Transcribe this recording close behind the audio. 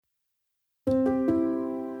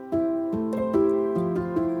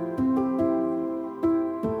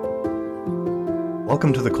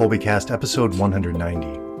Welcome to the Kolbecast, episode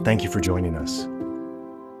 190. Thank you for joining us.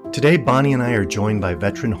 Today, Bonnie and I are joined by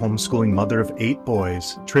veteran homeschooling mother of 8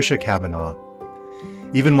 boys, Tricia Kavanaugh.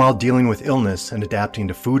 Even while dealing with illness and adapting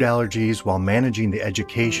to food allergies while managing the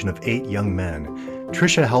education of 8 young men,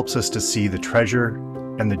 Tricia helps us to see the treasure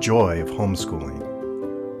and the joy of homeschooling.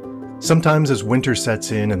 Sometimes as winter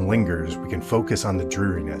sets in and lingers, we can focus on the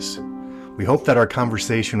dreariness. We hope that our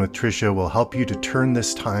conversation with Tricia will help you to turn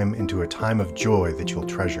this time into a time of joy that you'll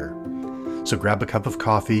treasure. So grab a cup of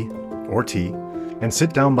coffee or tea and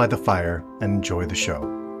sit down by the fire and enjoy the show.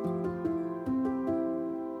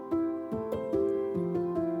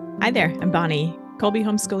 Hi there, I'm Bonnie, Kolbe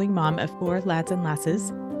homeschooling mom of 4 lads and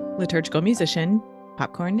lasses, liturgical musician,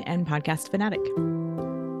 popcorn, and podcast fanatic.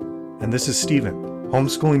 And this is Stephen,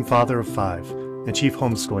 homeschooling father of 5 and chief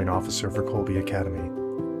homeschooling officer for Kolbe Academy.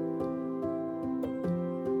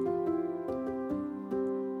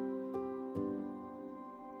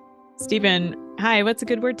 Stephen, hi, what's a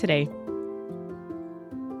good word today?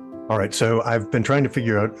 All right, so I've been trying to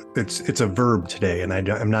figure out, it's a verb today, and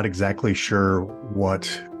I'm not exactly sure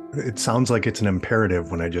what, it sounds like it's an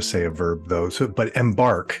imperative when I just say a verb though, but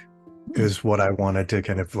embark is what I wanted to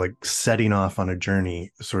kind of like setting off on a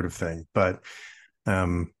journey sort of thing. But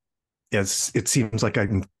yes, it seems like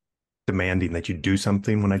I'm demanding that you do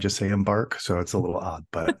something when I just say embark, so it's a little odd,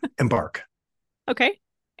 but embark. Okay.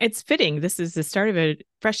 It's fitting. This is the start of a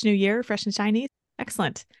fresh new year, fresh and shiny.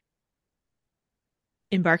 Excellent.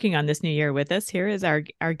 Embarking on this new year with us, here is our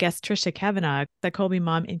guest, Tricia Kavanaugh, the Kolbe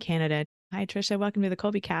mom in Canada. Hi, Tricia. Welcome to the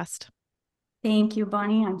Kolbecast. Thank you,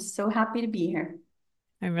 Bonnie. I'm so happy to be here.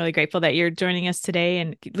 I'm really grateful that you're joining us today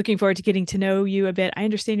and looking forward to getting to know you a bit. I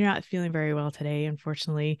understand you're not feeling very well today,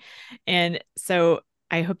 unfortunately. And so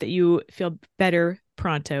I hope that you feel better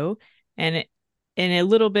pronto. And in a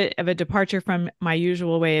little bit of a departure from my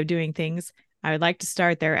usual way of doing things, I would like to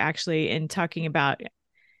start there actually in talking about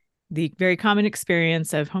the very common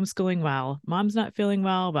experience of homeschooling while mom's not feeling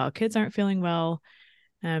well, while kids aren't feeling well,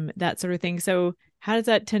 that sort of thing. So how does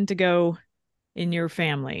that tend to go in your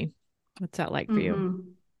family? What's that like for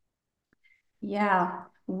you? Yeah,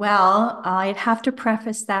 well, I'd have to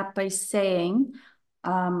preface that by saying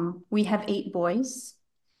we have 8 boys.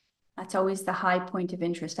 That's always the high point of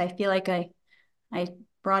interest. I feel like I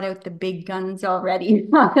brought out the big guns already.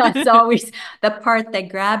 That's always the part that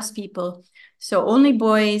grabs people. So only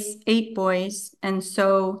boys, 8 boys. And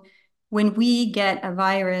so when we get a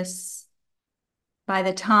virus, by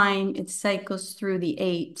the time it cycles through the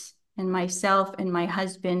 8, and myself and my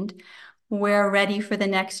husband, we're ready for the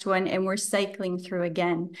next one and we're cycling through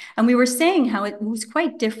again. And we were saying how it was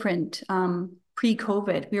quite different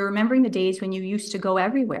pre-COVID. We were remembering the days when you used to go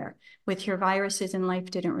everywhere with your viruses and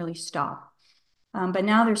life didn't really stop. But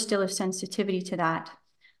now there's still a sensitivity to that.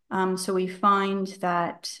 So we find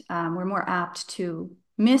that we're more apt to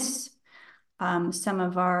miss some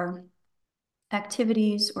of our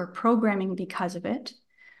activities or programming because of it.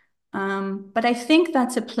 But I think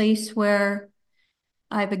that's a place where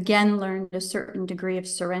I've again learned a certain degree of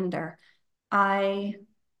surrender. By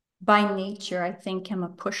nature, I think I'm a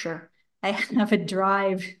pusher. I have a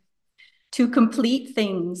drive to complete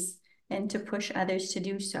things and to push others to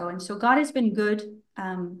do so. And so God has been good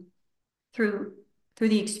through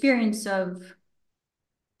the experience of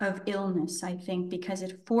illness, I think, because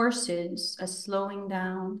it forces a slowing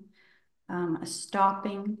down, a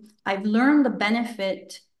stopping. I've learned the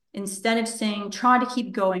benefit, instead of saying, try to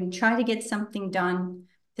keep going, try to get something done,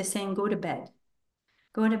 to saying, go to bed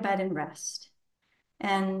and rest.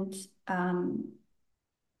 And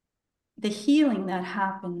the healing that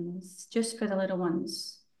happens just for the little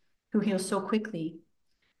ones who heal so quickly,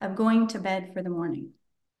 of going to bed for the morning,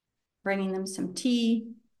 bringing them some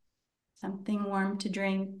tea, something warm to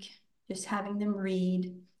drink, just having them read.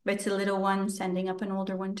 If it's a little one, sending up an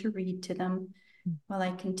older one to read to them while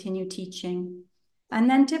I continue teaching. And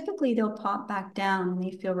then typically they'll pop back down and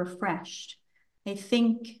they feel refreshed. I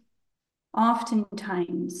think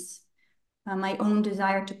oftentimes my own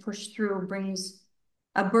desire to push through brings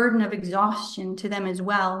a burden of exhaustion to them as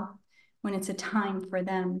well, when it's a time for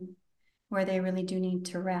them where they really do need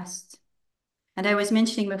to rest. And I was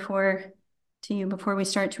mentioning before we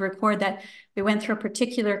start to record that we went through a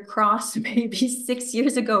particular cross maybe 6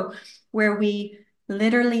 years ago where we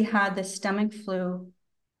literally had the stomach flu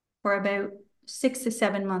for about 6 to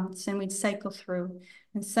 7 months, and we'd cycle through.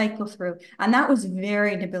 And that was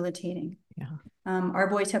very debilitating. Yeah. Our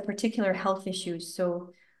boys have particular health issues,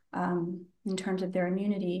 so in terms of their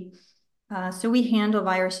immunity. So we handle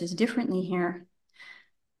viruses differently here.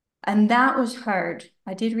 And that was hard.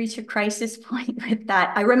 I did reach a crisis point with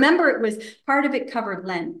that. I remember part of it covered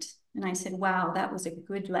Lent. And I said, wow, that was a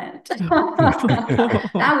good Lent.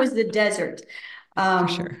 That was the desert. For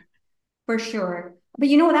sure. For sure. But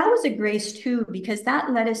that was a grace too, because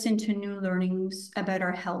that led us into new learnings about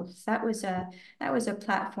our health. That was a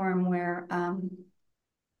platform where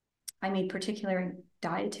I made particular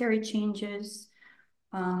dietary changes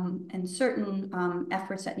and certain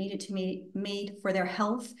efforts that needed to be made for their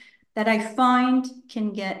health that I find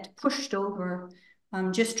can get pushed over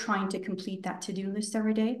just trying to complete that to-do list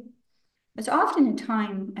every day. It's often a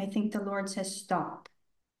time I think the Lord says, stop,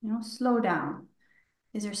 slow down.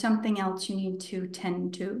 Is there something else you need to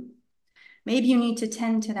tend to? Maybe you need to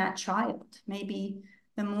tend to that child. Maybe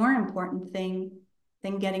the more important thing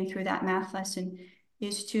than getting through that math lesson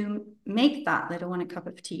is to make that little one a cup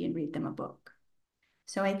of tea and read them a book.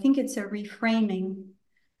 So I think it's a reframing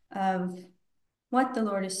of what the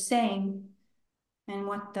Lord is saying and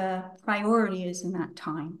what the priority is in that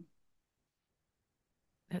time.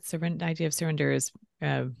 That idea of surrender is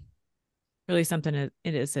really something. It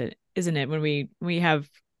is, isn't it? When we have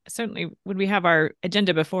our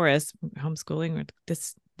agenda before us, homeschooling,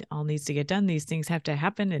 this all needs to get done. These things have to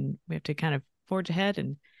happen, and we have to kind of forge ahead.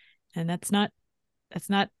 And that's not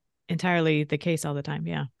entirely the case all the time.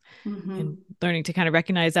 Yeah. Mm-hmm. And learning to kind of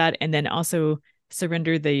recognize that, and then also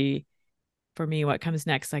surrender for me, what comes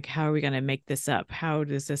next? Like, how are we going to make this up? How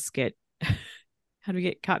does this how do we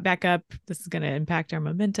get caught back up? This is going to impact our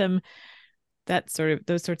momentum.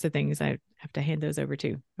 Those sorts of things. I have to hand those over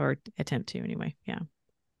to, or attempt to anyway. Yeah.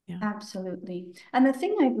 Yeah. Absolutely. And the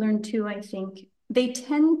thing I've learned too, I think they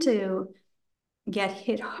tend to get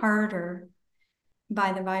hit harder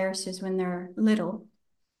by the viruses when they're little.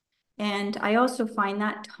 And I also find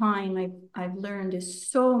that time I've learned is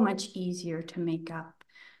so much easier to make up.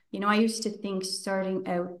 I used to think starting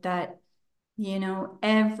out that,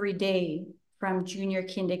 every day from junior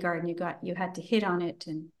kindergarten, you had to hit on it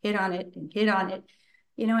and hit on it and hit on it,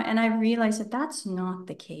 and I realized that that's not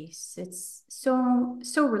the case. It's so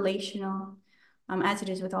relational, as it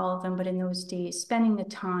is with all of them, but in those days, spending the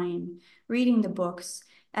time, reading the books,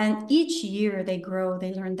 and each year they grow,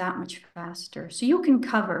 they learn that much faster. So you can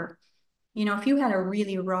cover, if you had a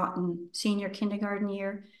really rotten senior kindergarten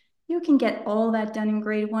year, you can get all that done in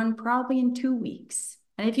grade 1 probably in 2 weeks.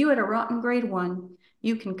 And if you had a rotten grade 1,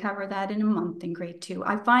 you can cover that in a month in grade 2.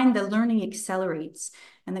 I find the learning accelerates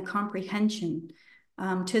and the comprehension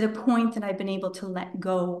to the point that I've been able to let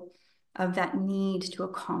go of that need to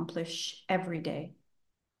accomplish every day.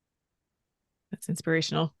 That's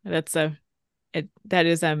inspirational. That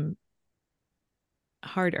is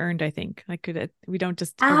hard earned, I think. We don't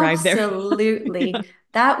just arrive there. Absolutely.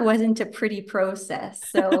 That wasn't a pretty process.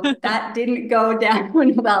 So that didn't go down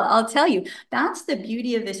well. I'll tell you, that's the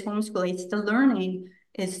beauty of this homeschooling. It's the learning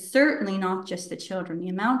is certainly not just the children. The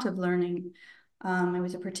amount of learning, it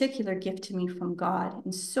was a particular gift to me from God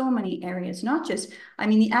in so many areas, not just,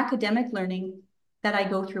 the academic learning that I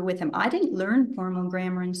go through with him. I didn't learn formal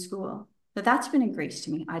grammar in school, but that's been a grace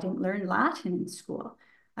to me. I didn't learn Latin in school.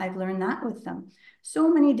 I've learned that with them. So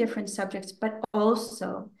many different subjects, but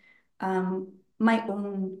also my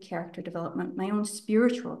own character development, my own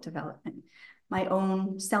spiritual development, my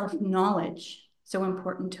own self-knowledge, so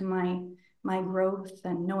important to my growth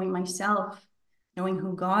and knowing myself, knowing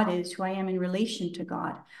who God is, who I am in relation to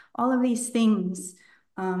God. All of these things,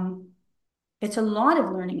 it's a lot of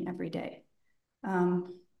learning every day,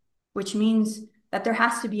 which means that there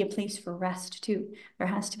has to be a place for rest too. There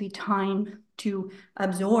has to be time to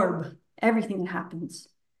absorb everything that happens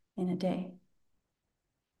in a day.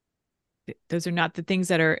 Those are not the things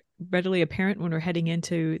that are readily apparent when we're heading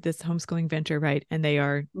into this homeschooling venture, right? And they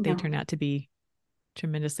turn out to be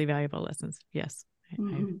tremendously valuable lessons. Yes,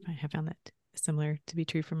 I have found that similar to be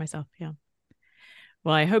true for myself. Yeah.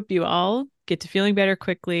 Well, I hope you all get to feeling better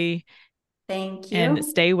quickly. Thank you. And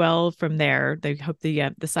stay well from there. They hope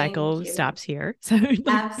the cycle stops here. So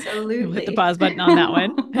absolutely, we'll hit the pause button on that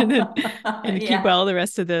one, and keep well the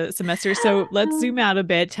rest of the semester. So let's zoom out a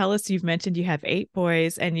bit. Tell us. You've mentioned you have 8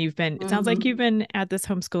 boys, and it sounds like you've been at this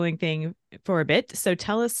homeschooling thing for a bit. So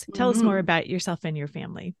tell us more about yourself and your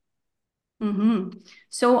family.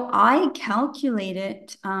 So I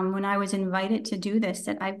calculated when I was invited to do this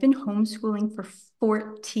that I've been homeschooling for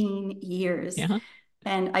 14 years. Yeah.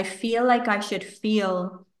 And I feel like I should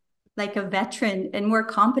feel like a veteran and more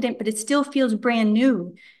competent, but it still feels brand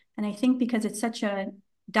new. And I think because it's such a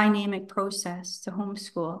dynamic process to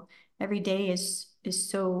homeschool, every day is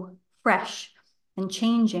so fresh and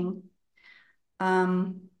changing.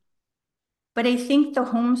 But I think the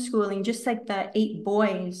homeschooling, just like the 8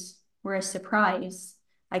 boys were a surprise.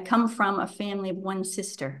 I come from a family of 1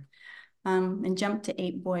 sister and jumped to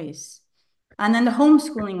 8 boys. And then the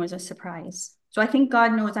homeschooling was a surprise. So I think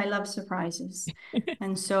God knows I love surprises.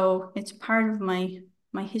 And so it's part of my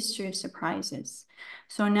history of surprises.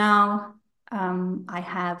 So now I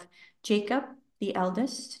have Jacob, the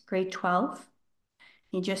eldest, grade 12.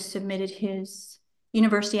 He just submitted his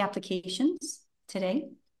university applications today.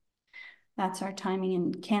 That's our timing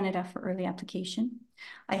in Canada for early application.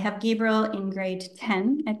 I have Gabriel in grade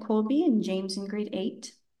 10 at Colby and James in grade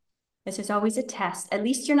 8. This is always a test. At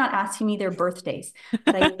least you're not asking me their birthdays,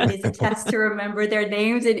 but it is a test to remember their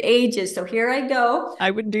names and ages. So here I go. I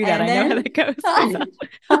wouldn't do that. I know how that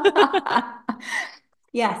goes.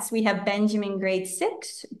 Yes, we have Benjamin grade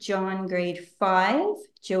 6, John grade 5,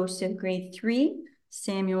 Joseph grade 3,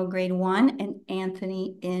 Samuel grade 1, and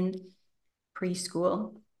Anthony in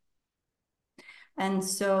preschool. And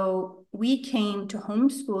so we came to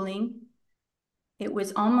homeschooling. It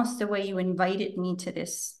was almost the way you invited me to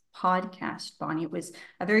this podcast, Bonnie. It was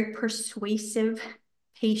a very persuasive,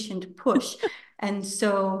 patient push. And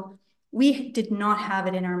so we did not have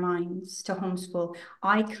it in our minds to homeschool.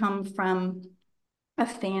 I come from a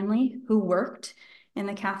family who worked in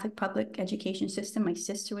the Catholic public education system. My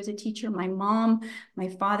sister was a teacher, my mom, my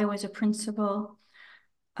father was a principal.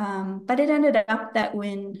 But it ended up that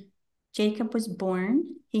when Jacob was born,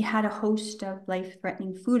 he had a host of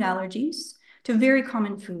life-threatening food allergies to very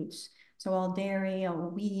common foods. So all dairy, all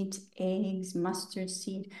wheat, eggs, mustard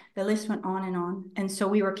seed, the list went on and on. And so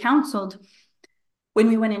we were counseled when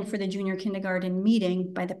we went in for the junior kindergarten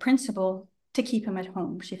meeting by the principal to keep him at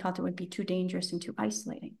home. She felt it would be too dangerous and too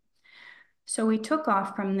isolating. So we took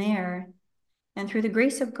off from there. And through the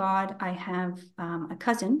grace of God, I have a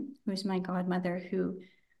cousin who's my godmother who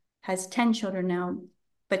has 10 children now,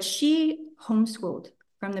 but she homeschooled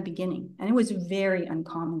from the beginning, and it was very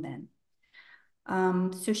uncommon then.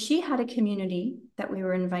 So she had a community that we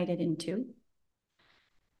were invited into,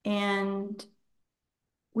 and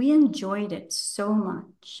we enjoyed it so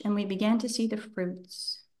much, and we began to see the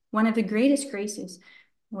fruits. One of the greatest graces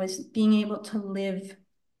was being able to live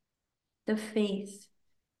the faith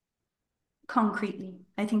concretely.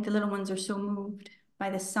 I think the little ones are so moved by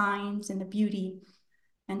the signs and the beauty,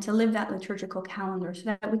 and to live that liturgical calendar so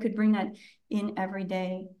that we could bring that in every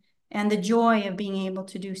day. And the joy of being able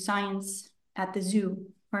to do science at the zoo,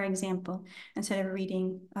 for example, instead of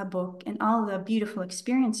reading a book, and all the beautiful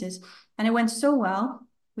experiences. And it went so well,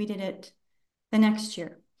 we did it the next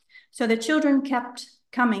year. So the children kept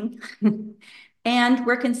coming and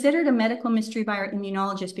were considered a medical mystery by our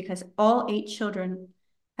immunologist because all 8 children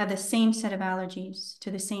have the same set of allergies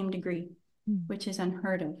to the same degree, which is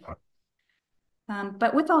unheard of.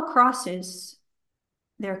 But with all crosses,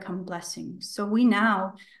 there come blessings. So we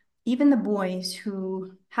now, even the boys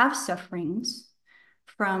who have sufferings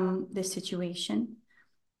from this situation,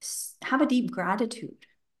 have a deep gratitude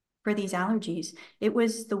for these allergies. It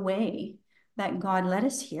was the way that God led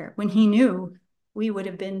us here when he knew we would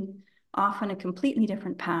have been off on a completely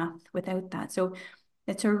different path without that. So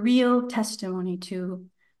it's a real testimony to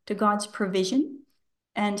God's provision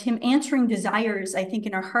and him answering desires, I think,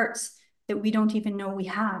 in our hearts that we don't even know we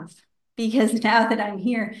have. Because now that I'm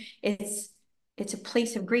here, it's a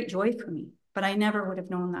place of great joy for me. But I never would have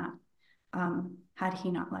known that had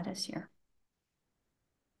he not led us here.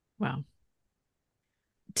 Wow.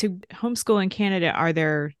 To homeschool in Canada, are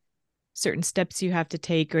there certain steps you have to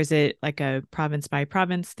take, or is it like a province by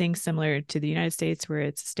province thing similar to the United States where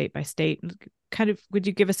it's state by state? Kind of, would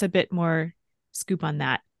you give us a bit more scoop on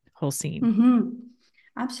that whole scene? Mm-hmm.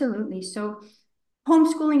 Absolutely. So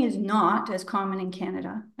homeschooling is not as common in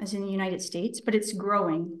Canada as in the United States, but it's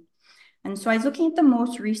growing. And so I was looking at the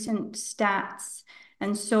most recent stats.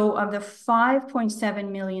 And so of the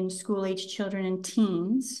 5.7 million school-age children and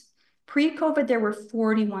teens, pre-COVID, there were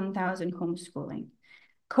 41,000 homeschooling.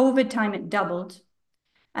 COVID time, it doubled.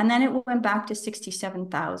 And then it went back to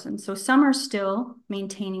 67,000. So some are still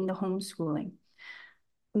maintaining the homeschooling.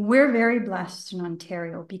 We're very blessed in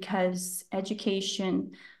Ontario because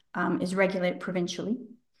education is regulated provincially.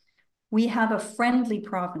 We have a friendly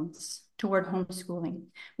province toward homeschooling.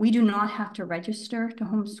 We do not have to register to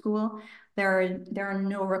homeschool. There are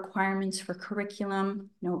no requirements for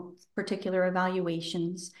curriculum, no particular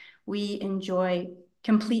evaluations. We enjoy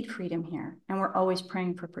complete freedom here, and we're always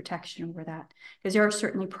praying for protection over that, because there are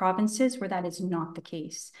certainly provinces where that is not the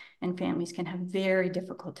case, and families can have very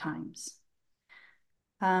difficult times.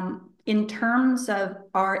 In terms of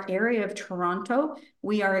our area of Toronto,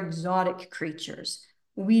 we are exotic creatures.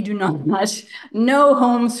 We do not know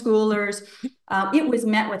homeschoolers. It was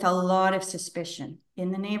met with a lot of suspicion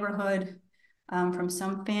in the neighborhood from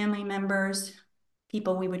some family members,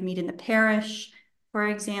 people we would meet in the parish, for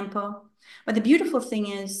example. But the beautiful thing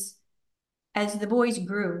is as the boys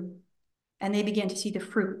grew and they began to see the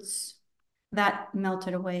fruits, that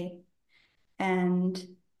melted away. And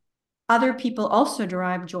other people also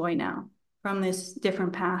derive joy now from this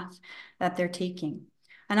different path that they're taking.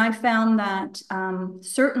 And I found that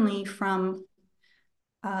certainly from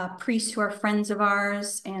priests who are friends of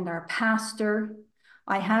ours and our pastor,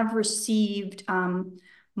 I have received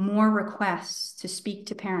more requests to speak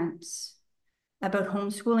to parents about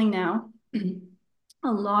homeschooling now.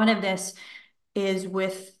 A lot of this is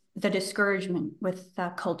with the discouragement with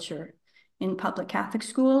culture in public Catholic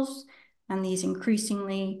schools and these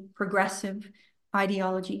increasingly progressive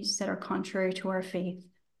ideologies that are contrary to our faith.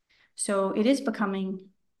 So it is becoming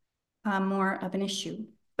more of an issue.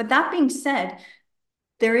 But that being said,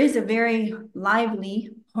 there is a very lively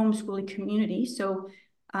homeschooling community. So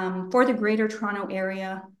for the Greater Toronto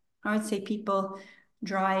area, I would say people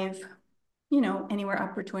drive, anywhere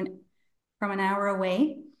upward to from an hour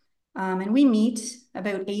away. And we meet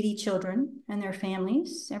about 80 children and their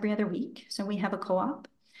families every other week. So we have a co-op,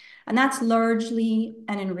 and that's largely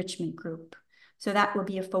an enrichment group. So that will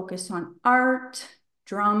be a focus on art,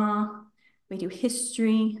 drama. We do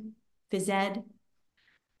history, phys ed,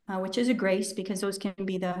 which is a grace because those can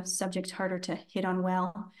be the subjects harder to hit on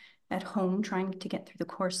well at home, trying to get through the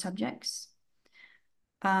core subjects.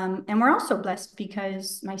 And we're also blessed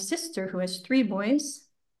because my sister, who has 3 boys,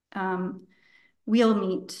 we'll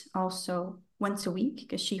meet also once a week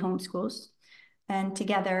because she homeschools. And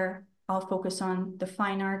together, I'll focus on the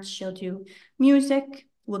fine arts. She'll do music.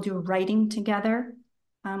 We'll do writing together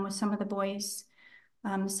with some of the boys,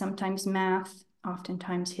 sometimes math,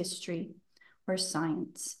 oftentimes history or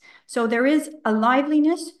science. So there is a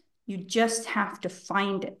liveliness. You just have to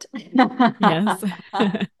find it. Yes.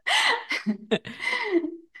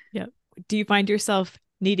 Yeah. Do you find yourself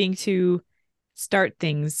needing to start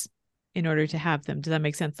things in order to have them? Does that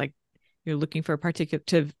make sense? Like you're looking for a particular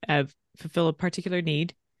to fulfill a particular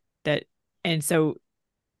need and so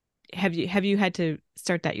have you had to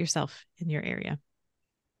start that yourself in your area?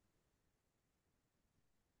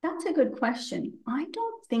 That's a good question. I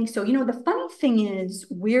don't think so. The funny thing is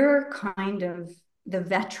we're kind of the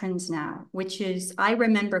veterans now, which is, I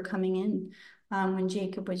remember coming in when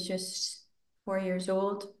Jacob was just 4 years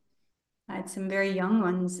old. I had some very young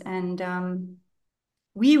ones, and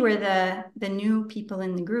we were the new people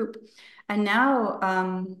in the group. And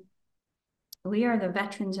now we are the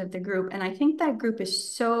veterans of the group. And I think that group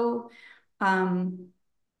is so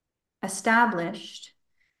established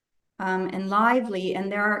and lively,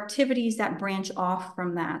 and there are activities that branch off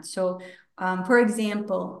from that. So, for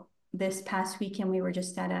example, this past weekend, we were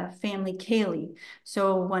just at a family Kaylee.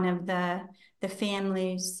 So one of the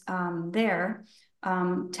families there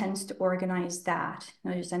tends to organize that.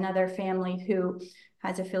 There's another family who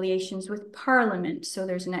has affiliations with Parliament. So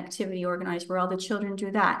there's an activity organized where all the children do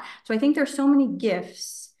that. So I think there's so many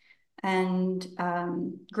gifts and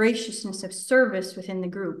graciousness of service within the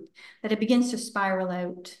group that it begins to spiral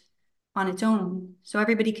out on its own. So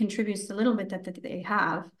everybody contributes a little bit that they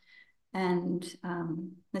have. And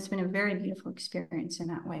it's been a very beautiful experience in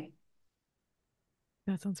that way.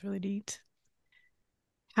 That sounds really neat.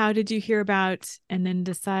 How did you hear about and then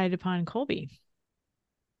decide upon Kolbe?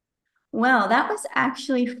 Well, that was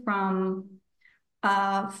actually from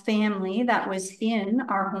a family that was in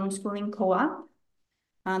our homeschooling co-op.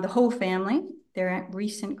 The whole family, they're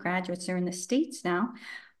recent graduates, they're in the States now.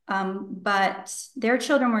 But their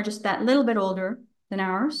children were just that little bit older than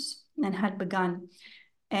ours and had begun.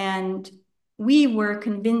 And we were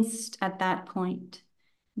convinced at that point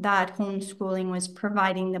that homeschooling was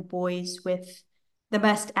providing the boys with the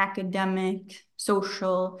best academic,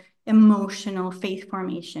 social, emotional faith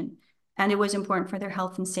formation. And it was important for their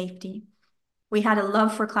health and safety. We had a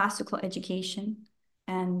love for classical education,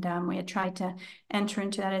 and we had tried to enter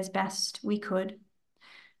into that as best we could.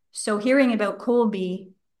 So hearing about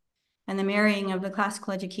Kolbe and the marrying of the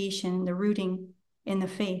classical education, the rooting in the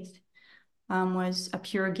faith, was a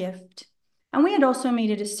pure gift. And we had also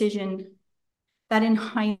made a decision that in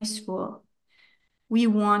high school, we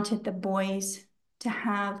wanted the boys to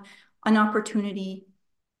have an opportunity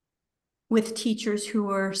with teachers who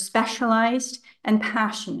were specialized and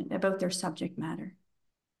passionate about their subject matter.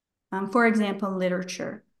 For example,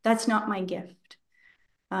 literature. That's not my gift.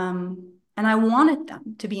 And I wanted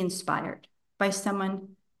them to be inspired by someone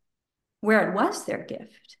where it was their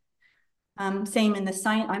gift. Same in the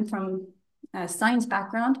science. I'm from a science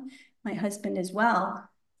background, my husband as well.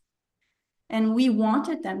 And we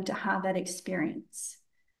wanted them to have that experience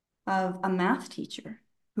of a math teacher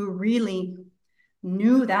who really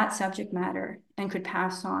knew that subject matter and could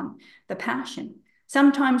pass on the passion.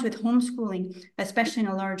 sometimes with homeschooling, especially in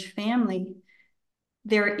a large family,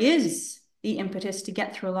 there is the impetus to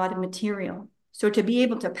get through a lot of material. So to be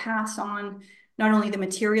able to pass on not only the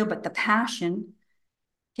material, but the passion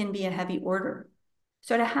can be a heavy order.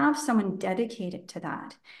 So to have someone dedicated to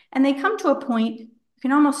that, and they come to a point, you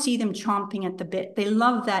can almost see them chomping at the bit. They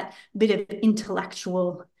love that bit of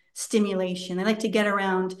intellectual stimulation. They like to get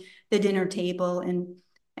around the dinner table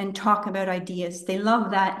and talk about ideas. They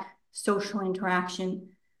love that social interaction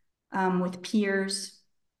with peers,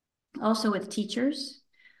 also with teachers.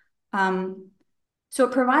 So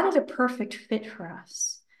it provided a perfect fit for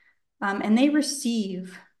us. And they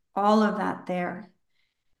receive all of that there.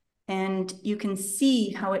 And you can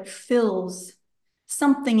see how it fills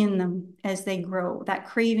something in them as they grow, that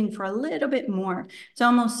craving for a little bit more. It's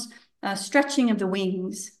almost a stretching of the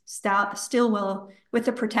wings, still well with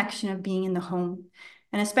the protection of being in the home.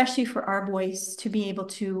 And especially for our boys to be able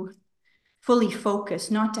to fully focus,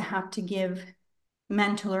 not to have to give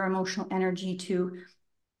mental or emotional energy to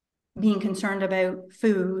being concerned about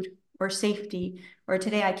food or safety, or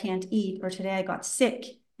today I can't eat, or today I got sick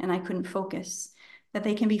and I couldn't focus, that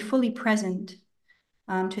they can be fully present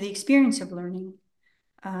to the experience of learning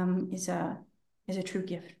is a true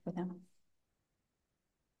gift for them.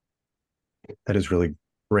 That is really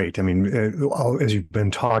great. I mean, as you've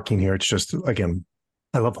been talking here, it's just, again,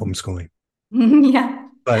 I love homeschooling. Yeah.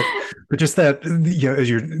 But just that,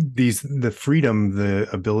 as the freedom, the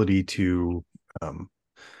ability to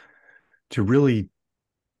really,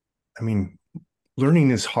 I mean,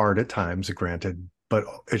 learning is hard at times, granted, but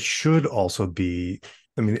it should also be,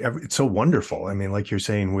 I mean, it's so wonderful. I mean, like you're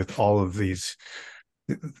saying, with all of these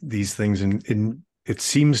things, and it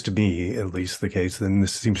seems to me, at least the case, and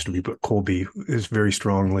this seems to be what Kolbe is very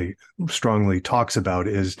strongly talks about,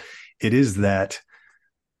 is it is that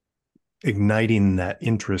igniting that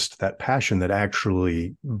interest, that passion that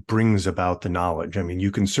actually brings about the knowledge. I mean,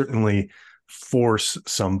 you can certainly force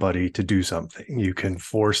somebody to do something. You can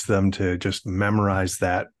force them to just memorize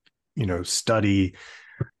that, study.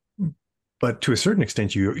 But to a certain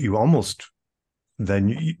extent, you almost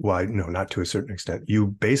not to a certain extent, you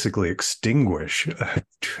basically extinguish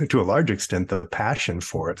to a large extent the passion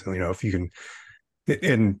for it. If you can,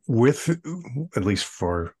 and with, at least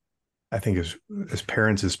for, I think as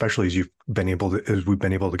parents, especially as we've been able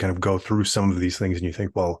to kind of go through some of these things, and you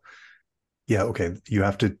think, well, yeah, okay, you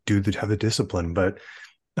have to have the discipline, but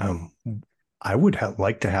I would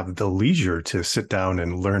like to have the leisure to sit down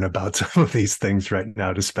and learn about some of these things right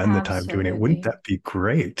now, to spend the time doing it. Wouldn't that be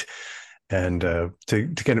great? And to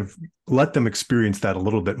kind of let them experience that a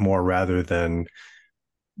little bit more, rather than,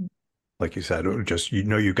 like you said, just,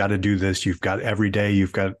 you've got to do this. You've got every day,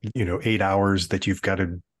 you've got, 8 hours that you've got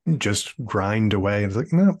to just grind away. And it's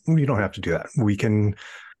like, no, you don't have to do that. We can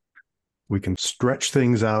stretch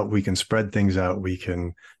things out. We can spread things out. We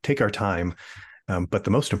can take our time. But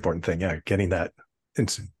the most important thing, getting that,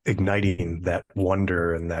 it's igniting that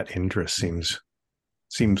wonder and that interest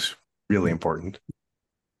seems really important.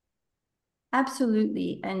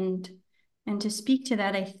 Absolutely. And to speak to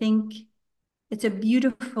that, I think it's a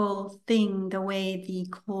beautiful thing, the way the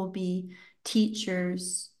Kolbe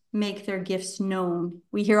teachers make their gifts known.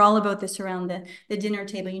 We hear all about this around the dinner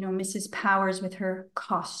table, Mrs. Powers with her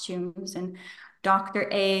costumes, and Dr.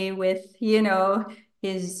 A with,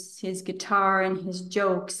 his guitar and his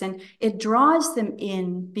jokes, and it draws them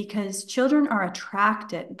in, because children are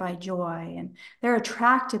attracted by joy and they're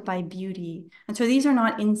attracted by beauty. And so these are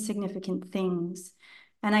not insignificant things.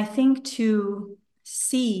 And I think to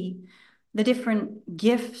see the different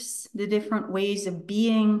gifts, the different ways of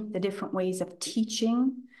being, the different ways of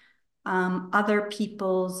teaching, other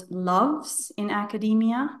people's loves in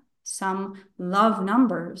academia. Some love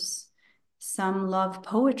numbers, some love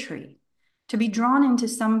poetry. To be drawn into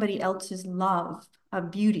somebody else's love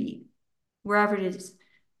of beauty, wherever it is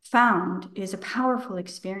found, is a powerful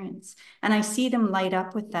experience. And I see them light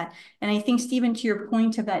up with that. And I think, Stephen, to your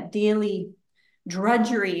point of that daily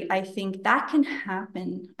drudgery, I think that can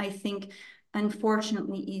happen. I think,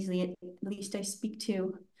 unfortunately, easily, at least I speak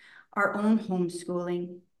to our own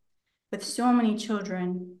homeschooling, with so many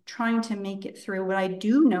children trying to make it through what I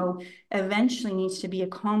do know eventually needs to be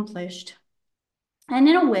accomplished. And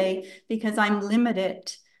in a way, because I'm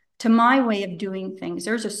limited to my way of doing things,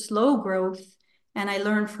 there's a slow growth, and I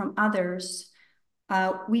learn from others.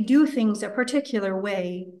 We do things a particular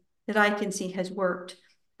way that I can see has worked.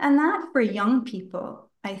 And that, for young people,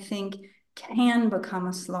 I think, can become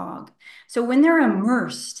a slog. So when they're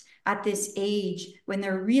immersed at this age, when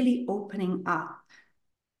they're really opening up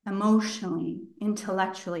emotionally,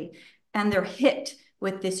 intellectually, and they're hit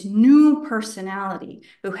with this new personality,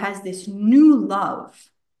 who has this new love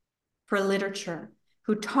for literature,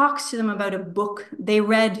 who talks to them about a book they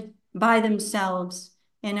read by themselves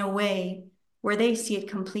in a way where they see it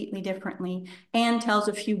completely differently, and tells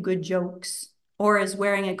a few good jokes or is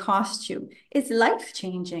wearing a costume. It's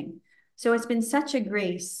life-changing. So it's been such a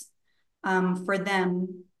grace for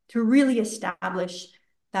them to really establish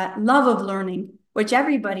that love of learning, which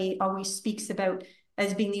everybody always speaks about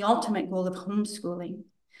as being the ultimate goal of homeschooling.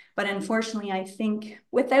 But unfortunately, I think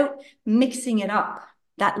without mixing it up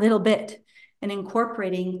that little bit and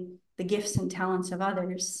incorporating the gifts and talents of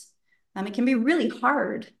others, it can be really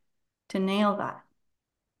hard to nail that.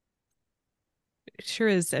 It sure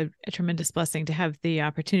is a tremendous blessing to have the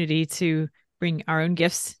opportunity to bring our own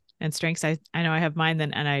gifts and strengths. I know I have mine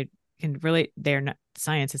then, and I can relate. They're not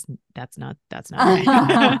science is that's not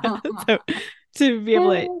mine. So to be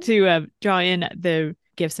able to draw in the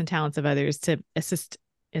gifts and talents of others to assist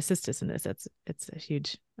us in this, it's a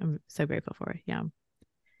huge. I'm so grateful for it. Yeah.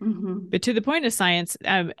 Mm-hmm. But to the point of science,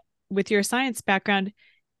 with your science background,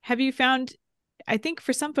 have you found? I think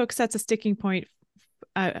for some folks that's a sticking point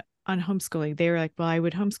on homeschooling. They were like, "Well, I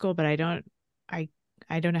would homeschool, but I don't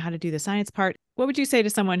know how to do the science part." What would you say to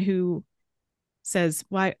someone who says,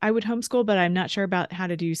 "Well, I would homeschool, but I'm not sure about how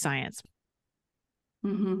to do science"?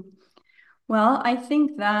 Mm-hmm. Well, I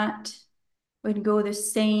think that would go the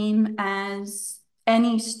same as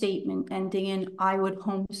any statement ending in "I would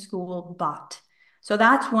homeschool, but." So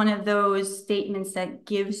that's one of those statements that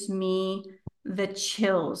gives me the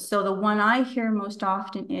chills. So the one I hear most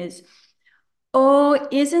often is, "Oh,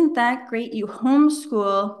 isn't that great? You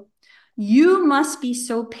homeschool. You must be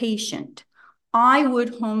so patient. I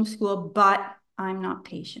would homeschool, but I'm not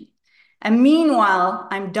patient." And meanwhile,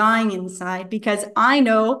 I'm dying inside because I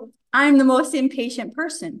know I'm the most impatient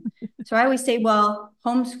person. So I always say, well,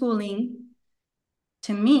 homeschooling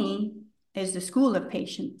to me is the school of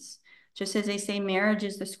patience. Just as they say marriage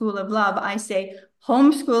is the school of love, I say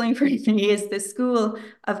homeschooling for me is the school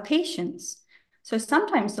of patience. So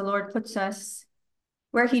sometimes the Lord puts us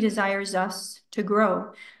where he desires us to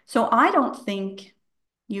grow. So I don't think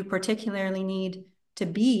you particularly need to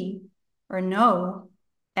be or know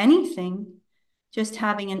anything, just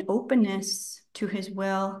having an openness to his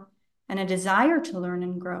will and a desire to learn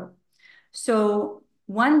and grow. So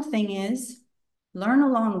one thing is learn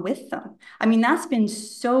along with them. I mean, that's been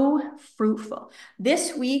so fruitful.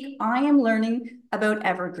 This week, I am learning about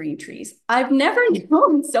evergreen trees. I've never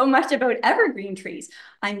known so much about evergreen trees.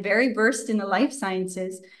 I'm very versed in the life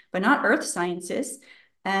sciences, but not earth sciences.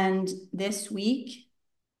 And this week,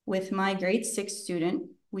 with my grade 6 student,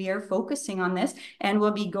 we are focusing on this, and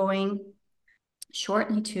we'll be going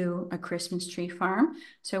shortly to a Christmas tree farm.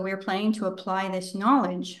 So we're planning to apply this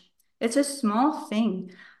knowledge. It's a small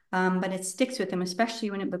thing, but it sticks with them,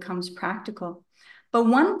 especially when it becomes practical. But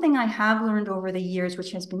one thing I have learned over the years,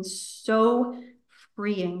 which has been so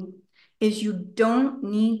freeing, is you don't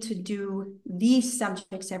need to do these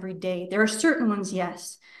subjects every day. There are certain ones,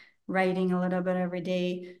 yes, writing a little bit every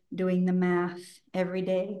day, doing the math every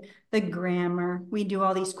day, the grammar. We do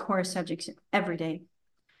all these core subjects every day.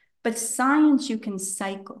 But science, you can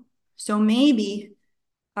cycle. So maybe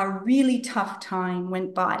a really tough time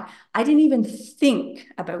went by. I didn't even think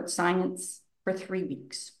about science for 3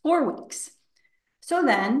 weeks, 4 weeks. So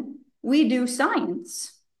then we do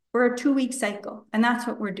science for a 2-week cycle. And that's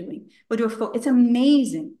what we're doing. We'll do it's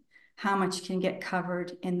amazing how much can get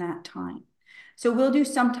covered in that time. So we'll do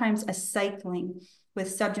sometimes a cycling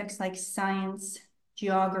with subjects like science,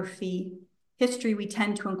 geography, history. We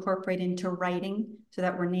tend to incorporate into writing so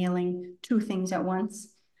that we're nailing 2 things at once.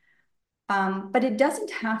 But it doesn't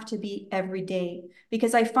have to be every day,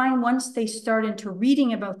 because I find once they start into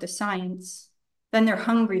reading about the science, then they're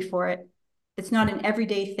hungry for it. It's not an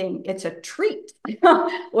everyday thing. It's a treat.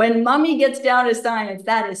 When mommy gets down to science,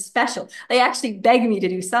 that is special. They actually beg me to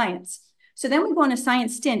do science. So then we go on a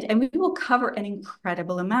science stint and we will cover an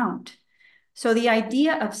incredible amount. So the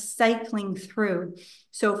idea of cycling through.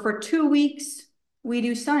 So for 2 weeks, we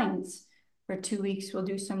do science. For 2 weeks, we'll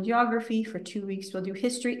do some geography. For 2 weeks, we'll do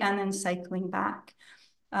history, and then cycling back.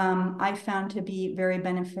 I found to be very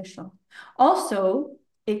beneficial. Also,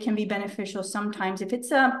 it can be beneficial sometimes if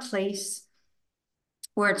it's a place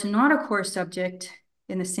where it's not a core subject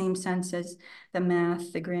in the same sense as the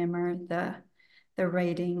math, the grammar, the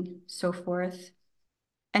writing, so forth.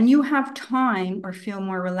 And you have time or feel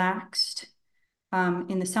more relaxed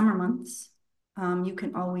in the summer months. You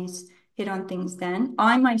can always hit on things then.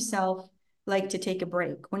 I myself like to take a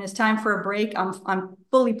break. When it's time for a break, I'm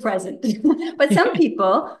fully present. But some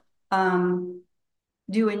people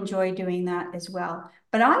do enjoy doing that as well.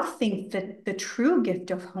 But I think that the true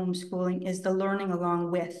gift of homeschooling is the learning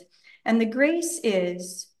along with. And the grace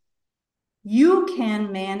is you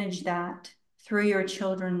can manage that through your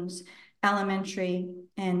children's elementary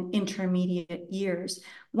and intermediate years.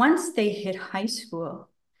 Once they hit high school,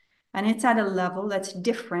 and it's at a level that's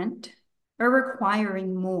different or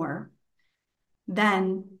requiring more,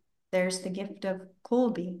 then there's the gift of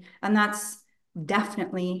Kolbe. And that's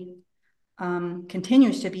definitely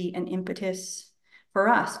continues to be an impetus for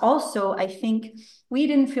us. Also, I think we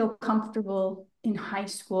didn't feel comfortable in high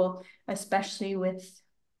school, especially with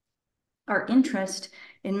our interest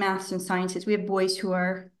in maths and sciences. We have boys who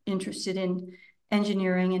are interested in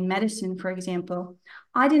engineering and medicine, for example.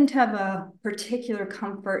 I didn't have a particular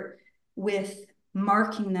comfort with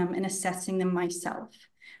marking them and assessing them myself.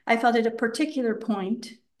 I felt at a particular point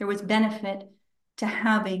there was benefit to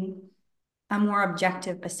having a more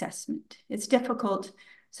objective assessment. It's difficult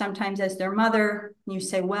sometimes as their mother, you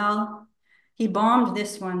say, well, he bombed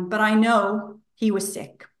this one, but I know he was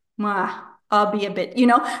sick. I'll be a bit,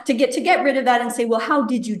 to get rid of that and say, well, how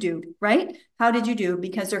did you do, right? How did you do?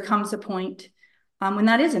 Because there comes a point when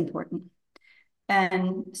that is important.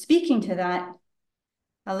 And speaking to that,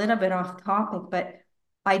 a little bit off topic, but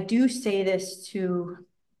I do say this to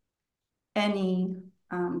any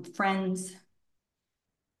friends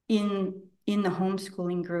in the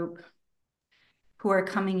homeschooling group who are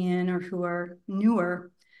coming in or who are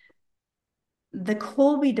newer. The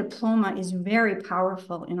Kolbe diploma is very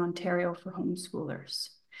powerful in Ontario for homeschoolers.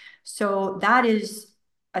 So that is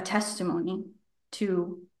a testimony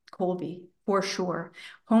to Kolbe for sure.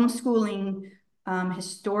 Homeschooling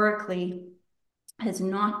historically has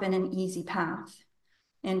not been an easy path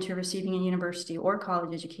into receiving a university or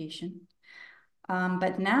college education.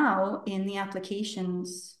 But now in the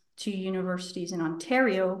applications to universities in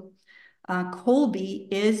Ontario, Kolbe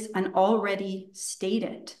is an already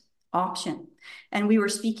stated option. And we were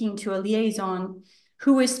speaking to a liaison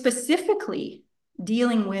who is specifically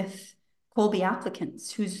dealing with Kolbe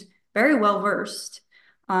applicants, who's very well versed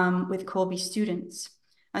with Kolbe students.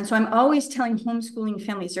 And so I'm always telling homeschooling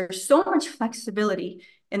families, there's so much flexibility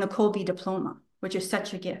in the Kolbe diploma, which is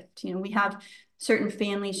such a gift. We have certain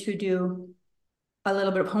families who do a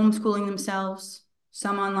little bit of homeschooling themselves,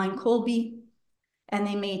 some online Kolbe, and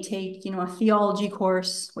they may take, a theology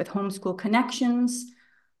course with Homeschool Connections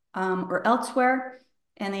or elsewhere,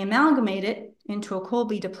 and they amalgamate it into a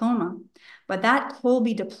Kolbe diploma. But that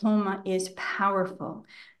Kolbe diploma is powerful.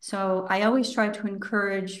 So I always try to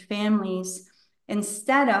encourage families,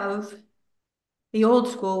 instead of the old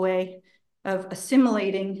school way of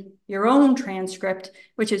assimilating your own transcript,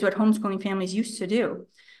 which is what homeschooling families used to do,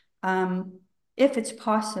 if it's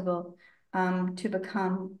possible, to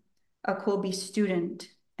become a Kolbe student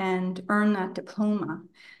and earn that diploma,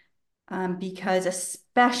 because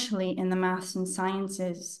especially in the maths and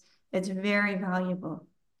sciences, it's very valuable.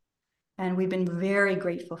 And we've been very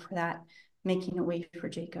grateful for that, making a way for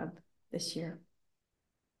Jacob this year.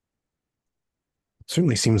 It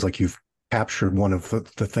certainly seems like you've captured one of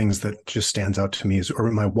the things that just stands out to me is, or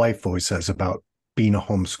my wife always says about being a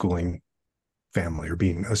homeschooling family or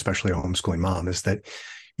being especially a homeschooling mom, is that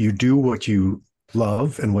you do what you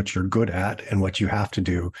love and what you're good at and what you have to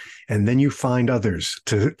do, and then you find others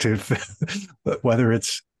to whether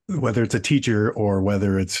it's a teacher or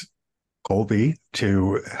whether it's Kolbe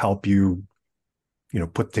to help you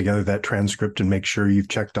put together that transcript and make sure you've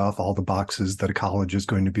checked off all the boxes that a college is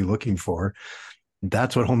going to be looking for.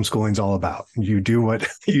 That's what homeschooling's all about. You do what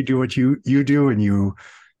you do and you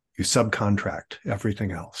subcontract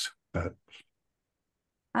everything else. But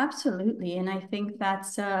absolutely. And I think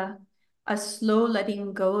that's a slow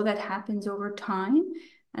letting go that happens over time.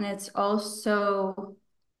 And it's also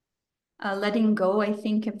letting go, I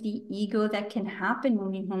think, of the ego that can happen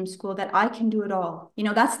when you homeschool, that I can do it all.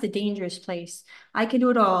 That's the dangerous place. I can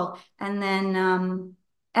do it all. And then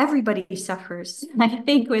everybody suffers. I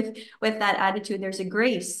think with that attitude, there's a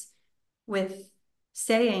grace with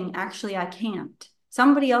saying, actually, I can't.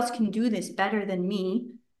 Somebody else can do this better than me.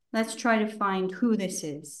 Let's try to find who this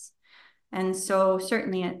is. And so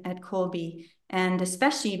certainly at Kolbe, and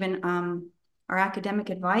especially even our academic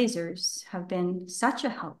advisors have been such a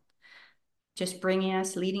help, just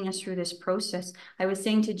leading us through this process. I was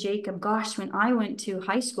saying to Jacob, gosh, when I went to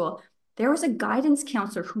high school, there was a guidance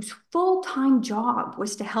counselor whose full-time job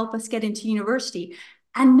was to help us get into university.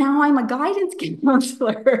 And now I'm a guidance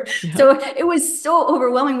counselor. Yeah. So it was so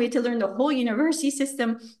overwhelming. We had to learn the whole university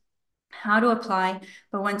system, how to apply.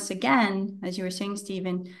 But once again, as you were saying,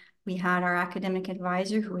 Stephen, we had our academic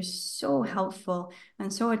advisor who was so helpful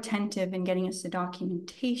and so attentive in getting us the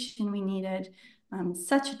documentation we needed in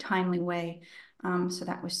such a timely way. So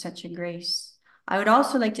that was such a grace. I would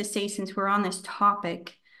also like to say, since we're on this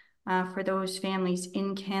topic, for those families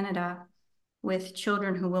in Canada with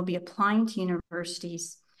children who will be applying to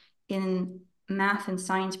universities in math and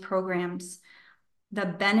science programs, the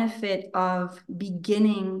benefit of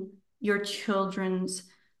beginning your children's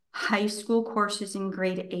high school courses in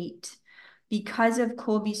grade 8, because of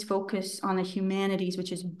Colby's focus on the humanities,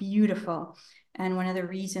 which is beautiful, and one of the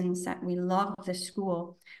reasons that we love the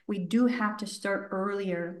school, we do have to start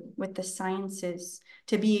earlier with the sciences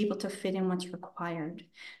to be able to fit in what's required.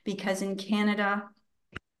 Because in Canada,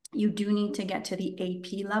 you do need to get to the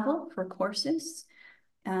AP level for courses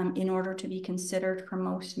in order to be considered for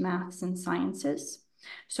most maths and sciences.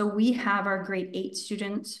 So we have our grade 8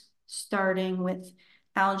 students starting with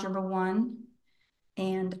Algebra 1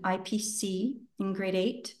 and IPC in grade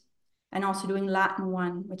 8, and also doing Latin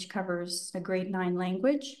 1, which covers a grade 9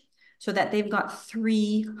 language, so that they've got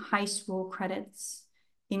 3 high school credits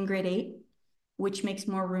in grade 8, which makes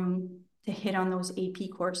more room to hit on those AP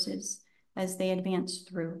courses as they advance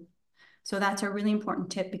through. So that's a really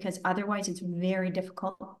important tip, because otherwise it's very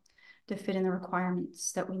difficult to fit in the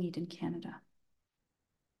requirements that we need in Canada.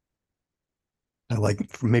 I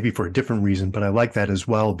like, maybe for a different reason, but I like that as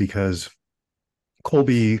well, because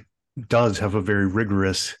Colby does have a very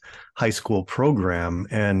rigorous high school program,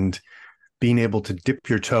 and being able to dip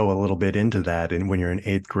your toe a little bit into that, and when you're in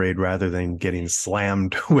 8th grade, rather than getting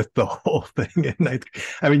slammed with the whole thing. And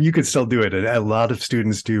I mean, you could still do it. A lot of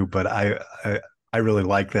students do, but I really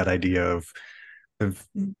like that idea of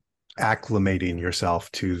acclimating yourself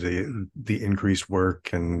to the increased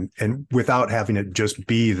work, and without having it just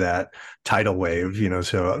be that tidal wave,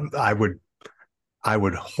 So I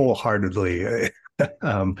would wholeheartedly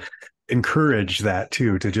encourage that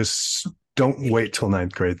too, to just don't wait till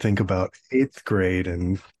 9th grade. Think about 8th grade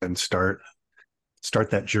and start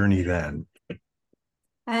that journey then.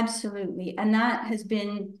 Absolutely. And that has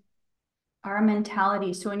been our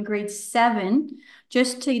mentality. So in grade 7,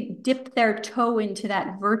 just to dip their toe into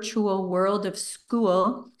that virtual world of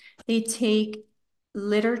school, they take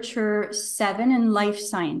Literature 7 and Life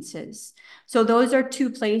Sciences. So those are 2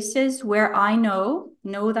 places where I know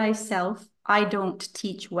thyself, I don't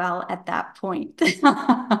teach well at that point.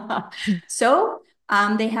 So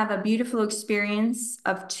they have a beautiful experience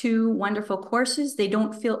of 2 wonderful courses. They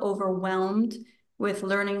don't feel overwhelmed with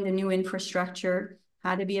learning the new infrastructure,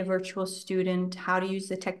 how to be a virtual student, how to use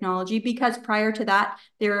the technology, because prior to that,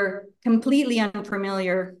 they're completely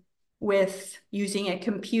unfamiliar with using a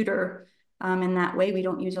computer. In that way, we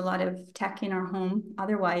don't use a lot of tech in our home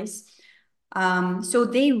otherwise. So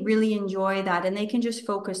they really enjoy that, and they can just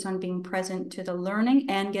focus on being present to the learning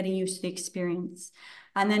and getting used to the experience.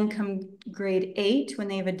 And then come grade 8, when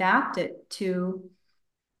they've adapted to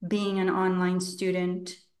being an online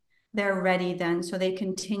student, they're ready then. So they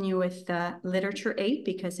continue with the Literature 8,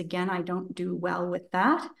 because again, I don't do well with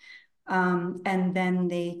that. And then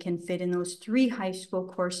they can fit in those 3 high school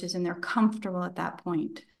courses, and they're comfortable at that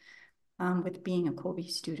point with being a Colby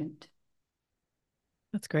student.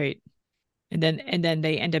 That's great. And then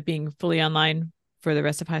they end up being fully online for the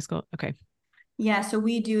rest of high school. Okay. Yeah, so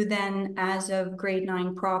we do then, as of grade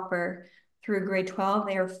 9 proper through grade 12,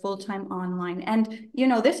 they are full-time online. And,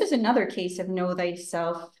 this is another case of know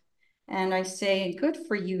thyself. And I say, good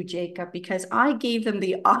for you, Jacob, because I gave them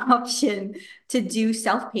the option to do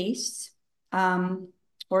self-paced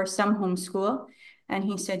or some homeschool. And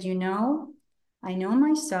he said, I know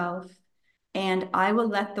myself, and I will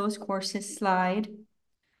let those courses slide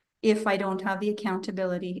if I don't have the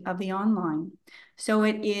accountability of the online. So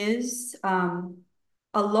it is a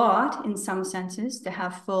lot in some senses to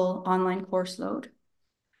have full online course load,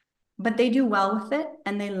 but they do well with it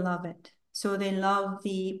and they love it. So they love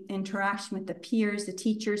the interaction with the peers, the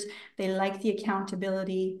teachers. They like the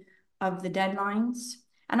accountability of the deadlines.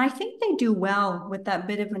 And I think they do well with that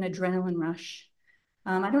bit of an adrenaline rush.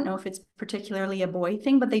 I don't know if it's particularly a boy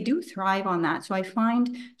thing, but they do thrive on that. So I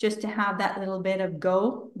find just to have that little bit of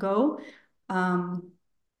go,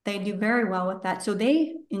 they do very well with that. So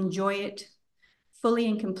they enjoy it fully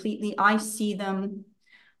and completely. I see them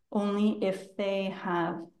only if they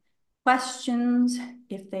have questions,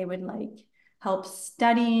 if they would like help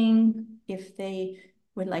studying, if they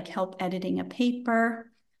would like help editing a paper,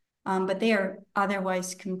 but they are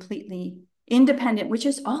otherwise completely independent, which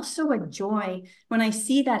is also a joy. When I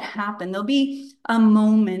see that happen, there'll be a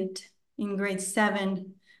moment in grade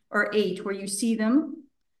 7 or 8 where you see them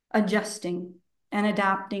adjusting and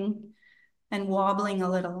adapting and wobbling a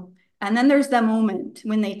little. And then there's the moment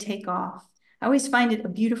when they take off. I always find it a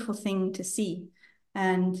beautiful thing to see.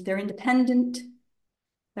 And they're independent,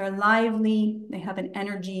 they're lively, they have an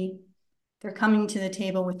energy, They're coming to the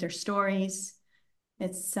table with their stories.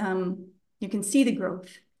 It's you can see the growth.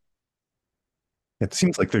 It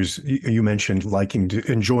seems like you mentioned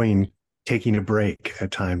enjoying taking a break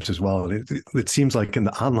at times as well. And it seems like in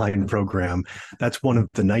the online program, that's one of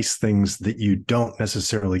the nice things that you don't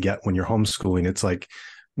necessarily get when you're homeschooling. It's like,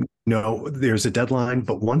 no, there's a deadline,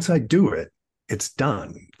 but once I do it, it's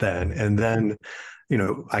done then. And then,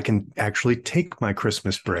 I can actually take my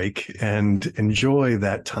Christmas break and enjoy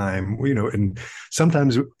that time, and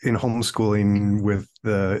sometimes in homeschooling with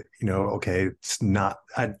okay,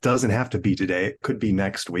 it doesn't have to be today. It could be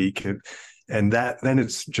next week. And that then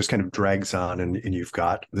it's just kind of drags on and you've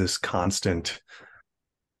got this constant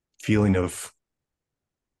feeling of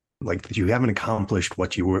like you haven't accomplished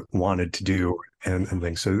what you wanted to do and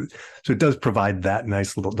things. So it does provide that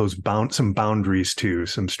nice little, some boundaries too,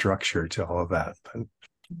 some structure to all of that.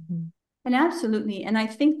 Mm-hmm. And absolutely. And I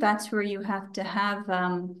think that's where you have to have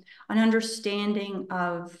an understanding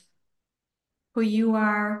of who you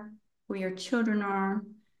are, who your children are,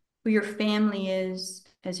 who your family is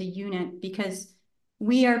as a unit, because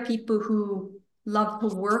we are people who love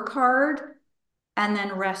to work hard and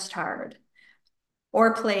then rest hard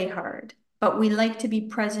or play hard, but we like to be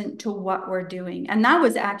present to what we're doing. And that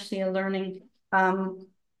was actually a learning from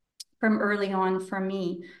early on for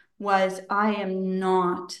me, was I am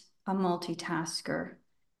not a multitasker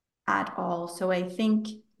at all. So I think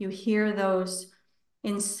you hear those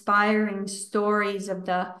inspiring stories of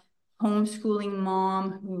the homeschooling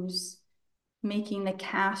mom who's making the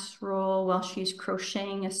casserole while she's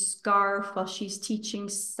crocheting a scarf, while she's teaching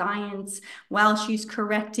science, while she's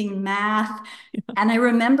correcting math. Yeah. And I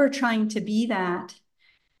remember trying to be that.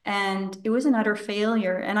 And it was an utter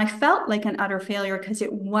failure. And I felt like an utter failure because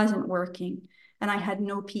it wasn't working and I had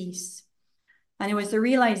no peace. And it was the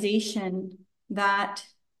realization that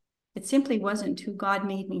it simply wasn't who God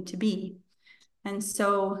made me to be. And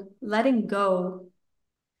so letting go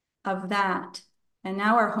of that. And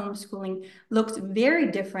now our homeschooling looks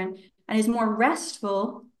very different and is more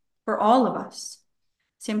restful for all of us,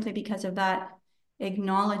 simply because of that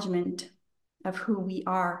acknowledgement of who we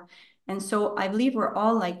are. And so I believe we're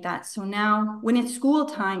all like that. So now when it's school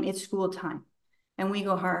time and we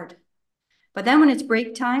go hard. But then when it's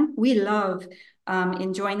break time, we love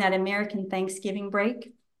enjoying that American Thanksgiving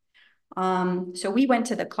break. So we went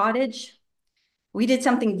to the cottage. We did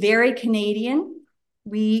something very Canadian.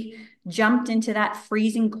 We jumped into that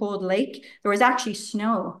freezing cold lake. There was actually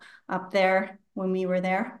snow up there when we were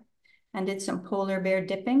there, and did some polar bear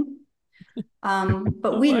dipping.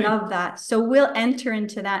 But we love that. So we'll enter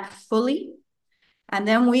into that fully. And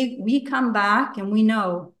then we come back and we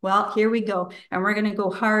know, well, here we go. And we're going to go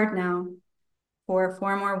hard now for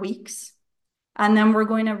 4 more weeks. And then we're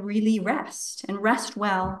going to really rest and rest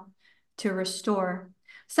well to restore.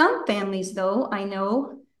 Some families, though, I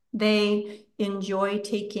know they enjoy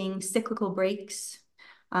taking cyclical breaks,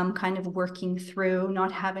 kind of working through,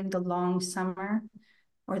 not having the long summer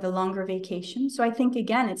or the longer vacation. So I think,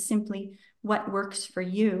 again, it's simply what works for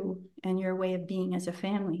you and your way of being as a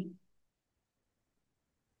family.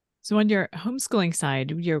 So on your homeschooling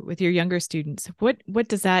side, with your younger students, what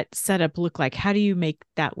does that setup look like? How do you make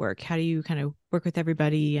that work? How do you kind of work with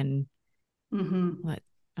everybody and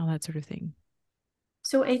all that sort of thing?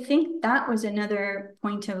 So I think that was another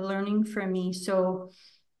point of learning for me. So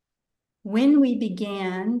when we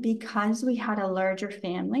began, because we had a larger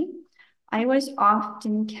family, I was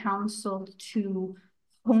often counseled to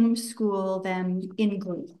homeschool them in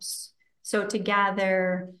groups. So to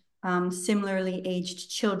gather similarly aged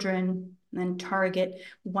children and target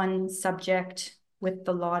one subject with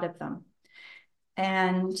the lot of them.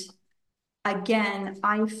 And again,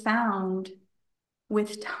 I found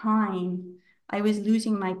with time, I was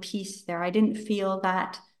losing my peace there. I didn't feel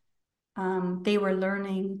that they were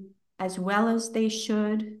learning as well as they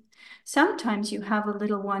should. Sometimes you have a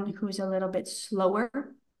little one who's a little bit slower,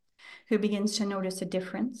 who begins to notice a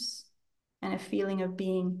difference and a feeling of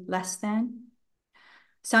being less than.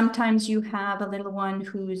 Sometimes you have a little one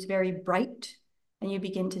who's very bright and you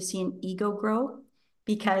begin to see an ego grow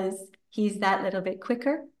because he's that little bit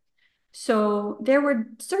quicker. So there were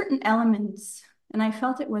certain elements and I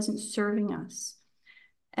felt it wasn't serving us.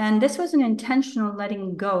 And this was an intentional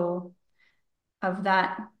letting go of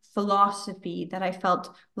that philosophy that I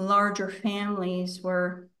felt larger families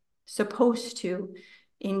were supposed to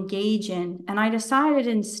engage in. And I decided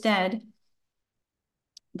instead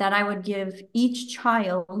that I would give each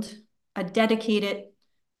child a dedicated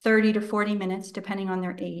 30 to 40 minutes, depending on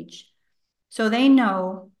their age. So they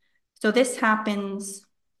know, so this happens,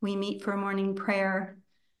 we meet for morning prayer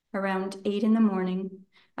around 8 in the morning,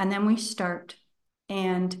 and then we start.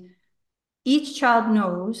 And each child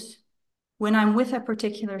knows when I'm with a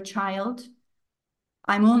particular child,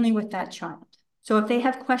 I'm only with that child. So if they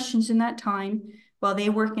have questions in that time while they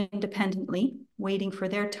work independently, waiting for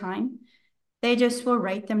their time, they just will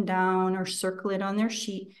write them down or circle it on their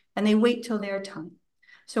sheet, and they wait till their time.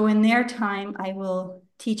 So in their time, I will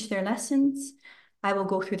teach their lessons. I will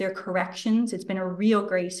go through their corrections. It's been a real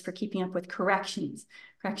grace for keeping up with corrections.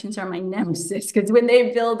 Corrections are my nemesis because when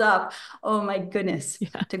they build up, oh my goodness,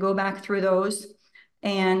 to go back through those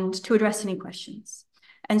and to address any questions.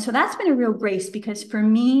 And so that's been a real grace because for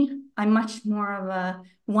me, I'm much more of a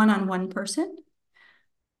one-on-one person.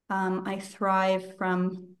 I thrive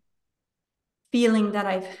from feeling that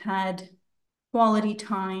I've had quality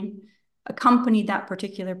time, accompanied that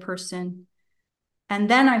particular person. And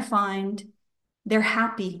then I find they're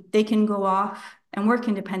happy. They can go off and work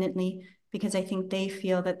independently because I think they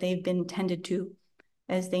feel that they've been tended to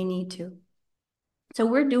as they need to. So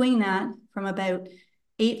we're doing that from about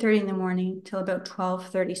 8:30 in the morning till about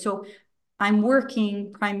 12:30. So I'm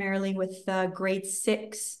working primarily with grade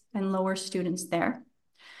 6 and lower students there.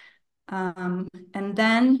 And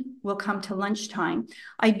then we'll come to lunchtime.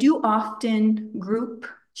 I do often group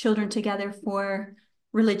children together for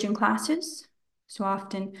religion classes. So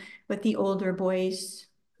often with the older boys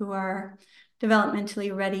who are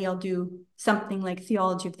developmentally ready, I'll do something like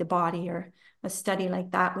theology of the body or a study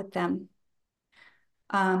like that with them.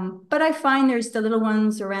 But I find there's the little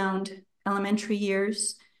ones around elementary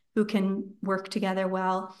years who can work together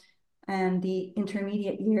well, and the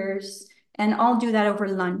intermediate years, and I'll do that over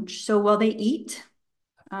lunch. So while they eat,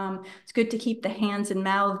 it's good to keep the hands and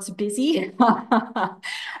mouths busy.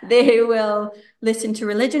 They will listen to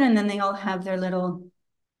religion, and then they all have their little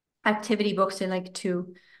activity books. They like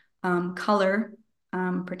to color,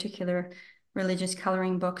 particular religious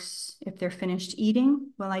coloring books if they're finished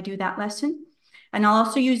eating while I do that lesson. And I'll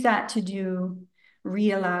also use that to do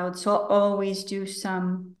read aloud. So I'll always do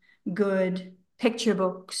some good picture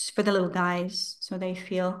books for the little guys so they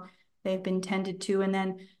feel they've been tended to. And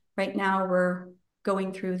then right now we're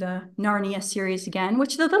going through the Narnia series again,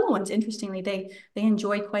 which the little ones, interestingly, they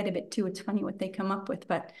enjoy quite a bit too. It's funny what they come up with,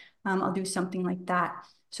 but I'll do something like that.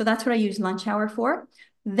 So that's what I use lunch hour for.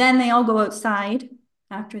 Then they all go outside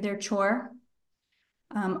after their chore.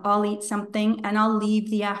 I'll eat something and I'll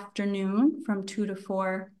leave the afternoon from 2 to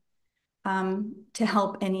 4 to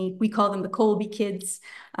help any, we call them the Colby kids,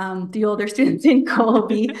 the older students in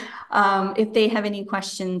Colby, if they have any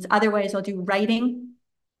questions. Otherwise, I'll do writing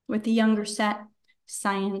with the younger set,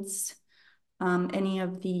 science, any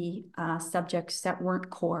of the subjects that weren't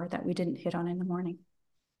core that we didn't hit on in the morning.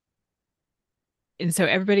 And so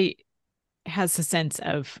everybody has a sense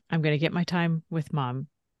of, I'm going to get my time with mom.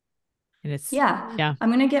 And it's, I'm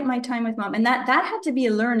going to get my time with mom. And that had to be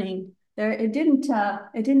a learning there. It didn't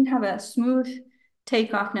have a smooth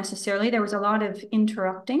takeoff necessarily. There was a lot of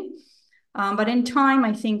interrupting. But in time,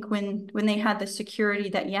 I think when they had the security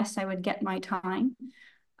that, yes, I would get my time.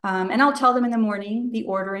 And I'll tell them in the morning, the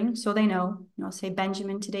ordering, so they know. I'll say,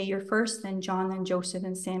 Benjamin, today you're first, then John, then Joseph,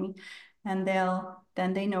 and Sammy. And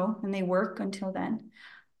then they know, and they work until then.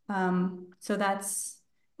 So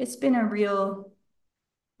it's been a real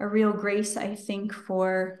grace, I think,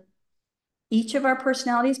 for each of our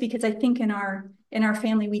personalities, because I think in our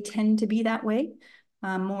family, we tend to be that way,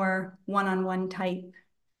 more one-on-one type,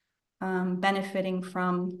 benefiting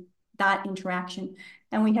from that interaction.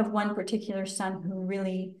 And we have one particular son who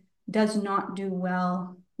really does not do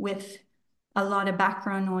well with a lot of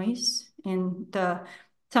background noise and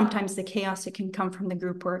sometimes the chaos that can come from the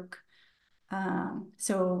group work.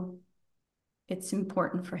 So it's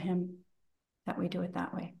important for him that we do it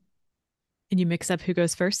that way. And you mix up who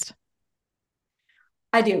goes first?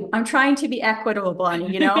 I do. I'm trying to be equitable,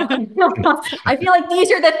 Bonnie, I feel like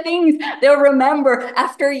these are the things they'll remember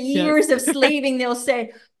after years of slaving. They'll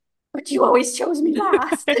say, but you always chose me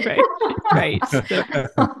last. Right.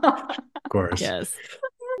 Of course. Yes.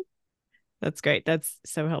 That's great. That's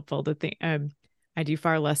so helpful to think. I do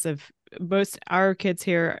far less of most. Our kids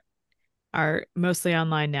here are mostly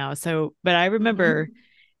online now. So, but I remember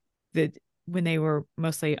that when they were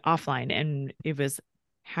mostly offline, and it was,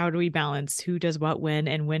 how do we balance who does what when,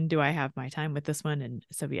 and when do I have my time with this one? And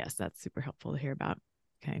so, yes, that's super helpful to hear about.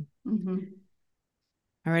 Okay.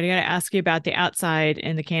 All right. I got to ask you about the outside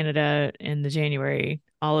and the Canada in the January,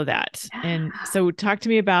 all of that. And so talk to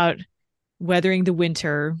me about weathering the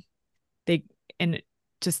winter, and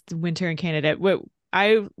just the winter in Canada. Where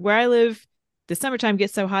I live, the summertime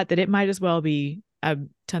gets so hot that it might as well be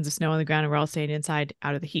tons of snow on the ground and we're all staying inside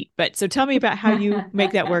out of the heat. But so tell me about how you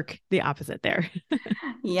make that work the opposite there.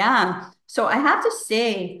 Yeah. So I have to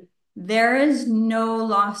say, There is no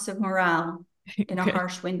loss of morale in a Good.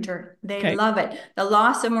 harsh winter. They Okay. love it. The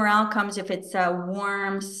loss of morale comes if it's a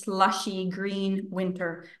warm, slushy, green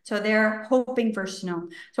winter. So they're hoping for snow.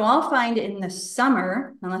 So I'll find in the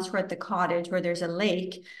summer, unless we're at the cottage where there's a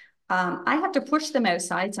lake, I have to push them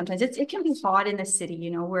outside sometimes. It can be hot in the city,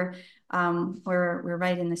 you know, we're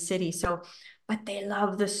right in the city. So, but they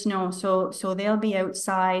love the snow. So they'll be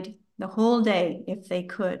outside the whole day if they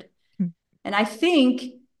could. Mm. And I think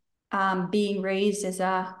being raised as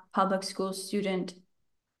a public school student,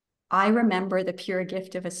 I remember the pure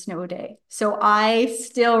gift of a snow day. So I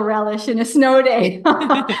still relish in a snow day.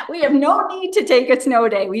 We have no need to take a snow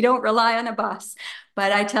day. We don't rely on a bus.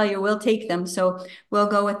 But I tell you, we'll take them. So we'll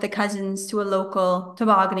go with the cousins to a local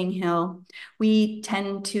tobogganing hill. We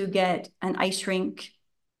tend to get an ice rink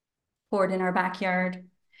poured in our backyard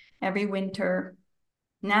every winter.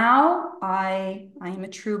 Now I am a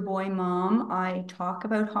true boy mom. I talk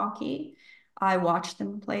about hockey. I watch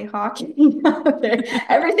them play hockey.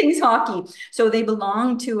 Everything's hockey. So they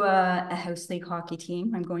belong to a house league hockey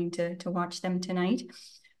team. I'm going to watch them tonight.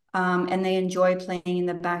 And they enjoy playing in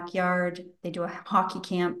the backyard. They do a hockey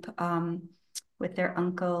camp with their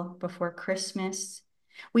uncle before Christmas.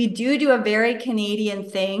 We do a very Canadian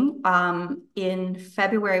thing. In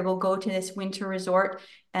February, we'll go to this winter resort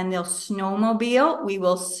and they'll snowmobile. We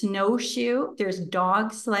will snowshoe. There's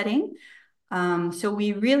dog sledding. So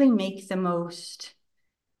we really make the most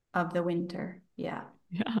of the winter. Yeah.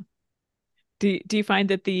 Yeah. Do you find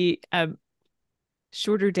that the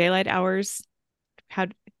shorter daylight hours, how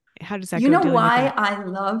does that You go know dealing with why that? I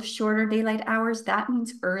love shorter daylight hours? That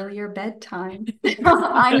means earlier bedtime.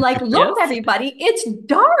 I'm like, Yes. look, everybody, it's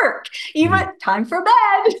dark. Even Mm. time for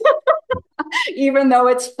bed. Even though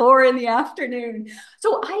it's 4 in the afternoon.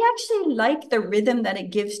 So I actually like the rhythm that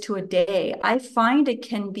it gives to a day. I find it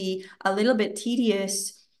can be a little bit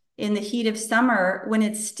tedious in the heat of summer when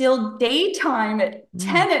it's still daytime at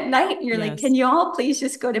 10 at night. And you're like, Yes. can you all please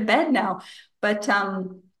just go to bed now? But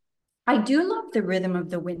I do love the rhythm of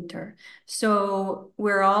the winter. So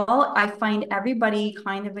I find everybody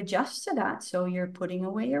kind of adjusts to that. So you're putting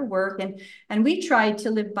away your work and we try to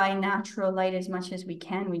live by natural light as much as we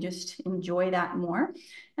can. We just enjoy that more.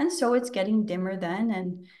 And so it's getting dimmer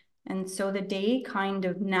then and so the day kind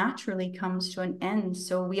of naturally comes to an end.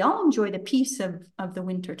 So we all enjoy the peace of the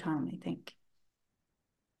winter time, I think.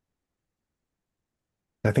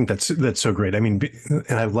 I think that's so great. I mean,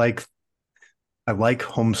 and I like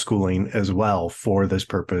homeschooling as well for this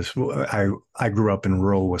purpose. I grew up in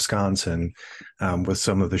rural Wisconsin with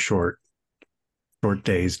some of the short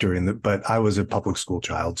days but I was a public school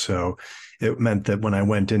child, so it meant that when I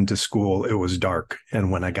went into school, it was dark,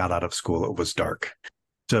 and when I got out of school, it was dark.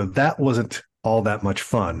 So that wasn't all that much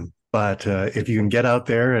fun. But if you can get out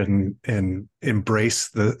there and embrace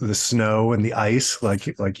the snow and the ice, like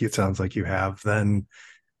it sounds like you have, then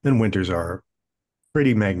winters are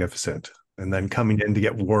pretty magnificent. And then coming in to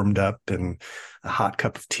get warmed up and a hot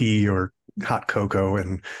cup of tea or hot cocoa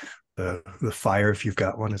and the fire, if you've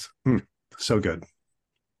got one, is so good.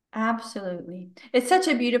 Absolutely. It's such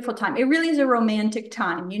a beautiful time. It really is a romantic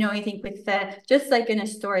time. You know, I think with just like in a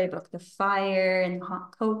storybook, the fire and the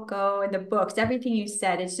hot cocoa and the books, everything you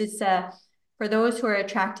said, it's just for those who are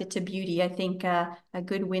attracted to beauty, I think a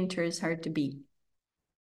good winter is hard to beat.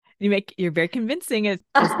 You're very convincing, as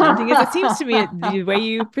daunting as it seems to me, the way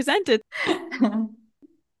you present it. Do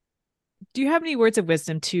you have any words of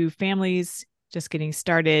wisdom to families just getting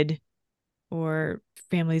started or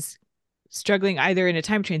families struggling either in a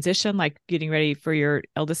time transition, like getting ready for your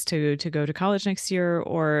eldest to go to college next year,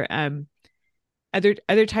 or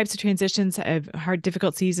other types of transitions of hard,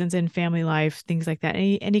 difficult seasons in family life, things like that?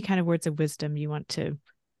 Any kind of words of wisdom you want to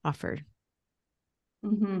offer?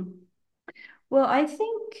 Mm-hmm. Well, I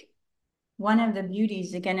think one of the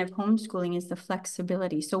beauties, again, of homeschooling is the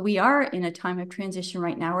flexibility. So we are in a time of transition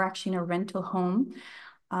right now. We're actually in a rental home.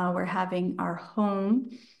 We're having our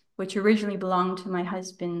home, which originally belonged to my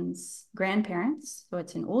husband's grandparents. So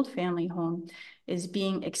it's an old family home, is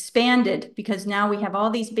being expanded because now we have all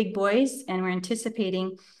these big boys and we're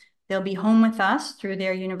anticipating they'll be home with us through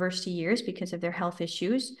their university years because of their health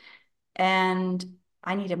issues. And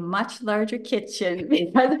I need a much larger kitchen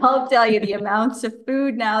because I'll tell you the amounts of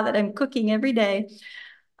food now that I'm cooking every day.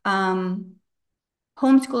 Homeschooling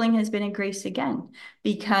has been a grace again,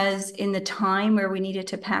 because in the time where we needed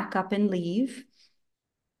to pack up and leave,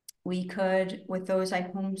 we could, with those I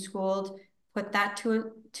homeschooled, put that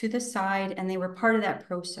to the side, and they were part of that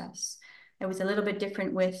process. It was a little bit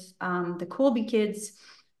different with the Colby kids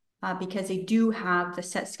because they do have the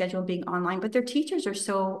set schedule being online, but their teachers are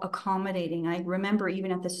so accommodating. I remember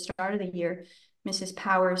even at the start of the year, Mrs.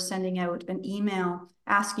 Powers sending out an email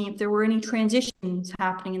asking if there were any transitions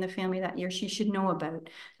happening in the family that year she should know about.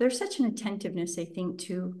 There's such an attentiveness, I think,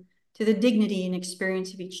 to the dignity and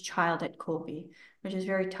experience of each child at Colby, which is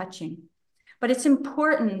very touching. But it's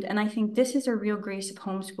important, and I think this is a real grace of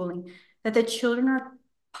homeschooling, that the children are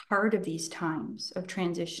part of these times of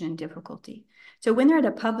transition and difficulty. So when they're at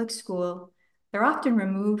a public school, they're often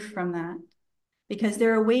removed from that because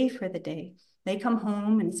they're away for the day. They come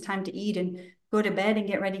home and it's time to eat and go to bed and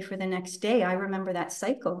get ready for the next day. I remember that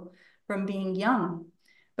cycle from being young.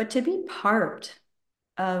 But to be part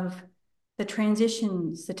of the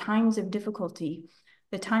transitions, the times of difficulty,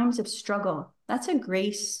 the times of struggle, that's a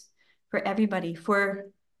grace for everybody, for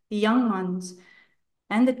the young ones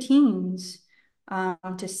and the teens,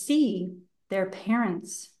 to see their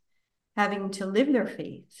parents having to live their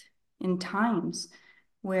faith in times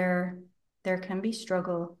where there can be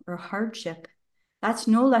struggle or hardship. That's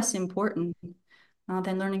no less important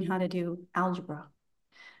than learning how to do algebra.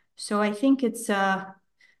 So I think it's a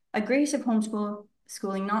grace of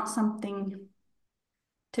homeschooling, not something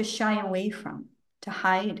to shy away from, to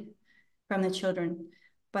hide from the children,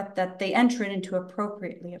 but that they enter it into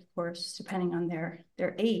appropriately, of course, depending on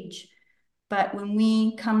their age. But when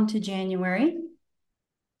we come to January,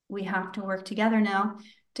 we have to work together now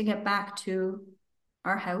to get back to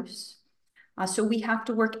our house. So we have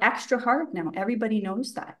to work extra hard now. Everybody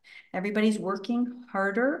knows that. Everybody's working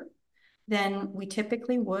harder than we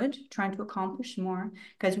typically would, trying to accomplish more,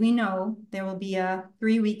 because we know there will be a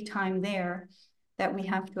 3-week time there that we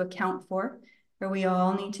have to account for, where we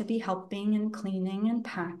all need to be helping and cleaning and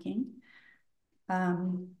packing.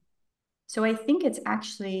 So I think it's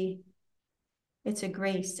a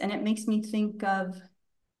grace, and it makes me think of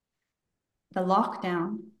the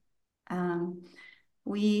lockdown.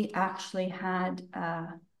 We actually had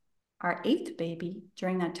our 8th baby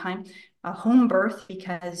during that time, a home birth,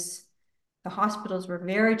 because the hospitals were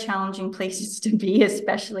very challenging places to be,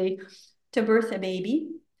 especially to birth a baby.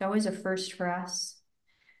 That was a first for us.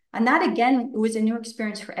 And that, again, was a new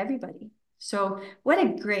experience for everybody. So what a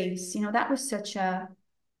grace. That was such a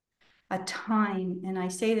time, and I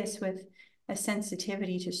say this with a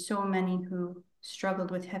sensitivity to so many who struggled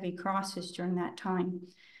with heavy crosses during that time.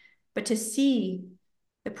 But to see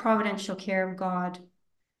the providential care of God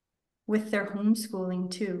with their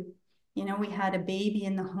homeschooling too. We had a baby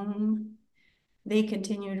in the home. They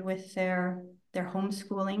continued with their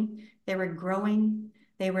homeschooling. They were growing.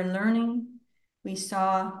 They were learning. We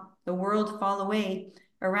saw the world fall away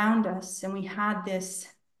around us, and we had this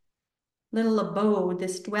little abode,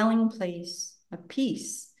 this dwelling place of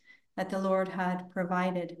peace that the Lord had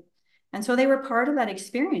provided. And so they were part of that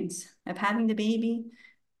experience of having the baby,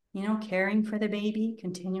 caring for the baby,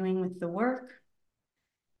 continuing with the work.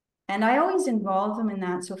 And I always involve them in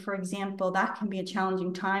that. So for example, that can be a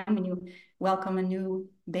challenging time when you welcome a new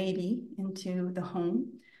baby into the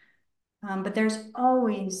home. But there's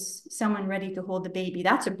always someone ready to hold the baby.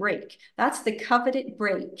 That's a break. That's the coveted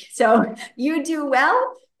break. So you do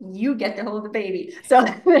well, you get to hold the baby. So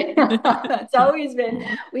that's always been,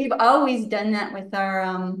 we've always done that with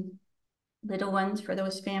our little ones for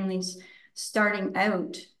those families starting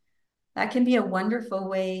out. That can be a wonderful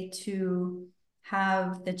way to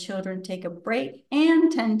have the children take a break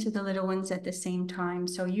and tend to the little ones at the same time.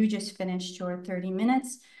 So you just finished your 30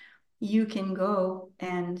 minutes. You can go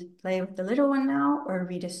and play with the little one now or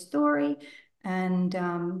read a story, and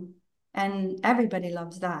everybody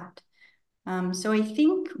loves that. So I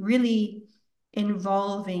think really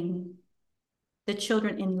involving the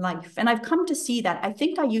children in life, and I've come to see that. I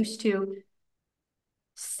think I used to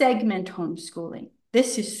segment homeschooling.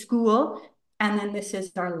 This is school, and then this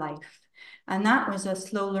is our life. And that was a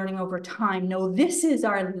slow learning over time. No, this is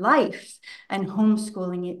our life, and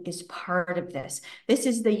homeschooling is part of this. This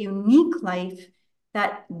is the unique life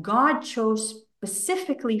that God chose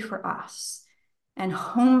specifically for us, and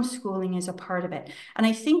homeschooling is a part of it. And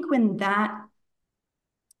I think when that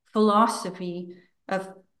philosophy of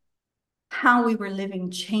how we were living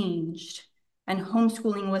changed, and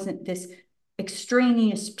homeschooling wasn't this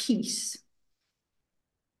extraneous piece,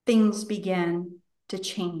 things began to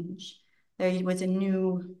change. There was a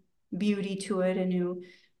new beauty to it, a new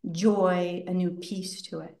joy, a new peace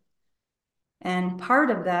to it. And part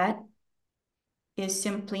of that is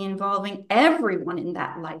simply involving everyone in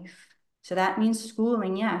that life. So that means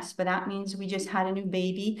schooling, yes, but that means we just had a new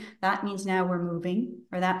baby. That means now we're moving,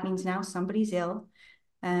 or that means now somebody's ill.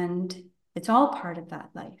 And it's all part of that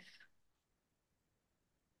life.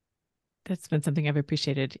 That's been something I've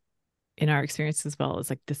appreciated in our experience as well. It's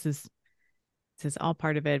like, this is all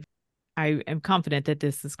part of it. I am confident that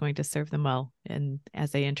this is going to serve them well, and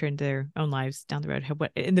as they enter into their own lives down the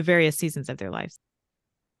road, in the various seasons of their lives.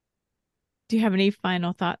 Do you have any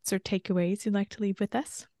final thoughts or takeaways you'd like to leave with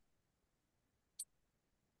us?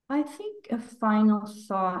 I think a final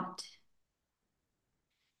thought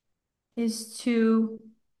is to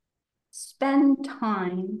spend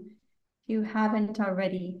time, if you haven't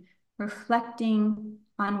already, reflecting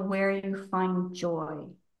on where you find joy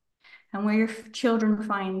and where your children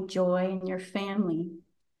find joy in your family.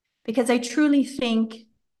 Because I truly think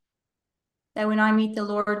that when I meet the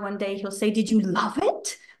Lord one day, he'll say, did you love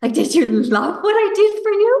it? Like, did you love what I did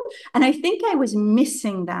for you? And I think I was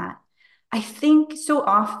missing that. I think so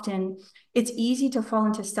often it's easy to fall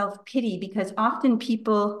into self-pity because often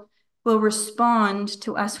people will respond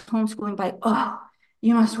to us homeschooling by, oh,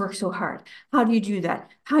 you must work so hard. How do you do that?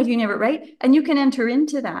 How do you never, right? And you can enter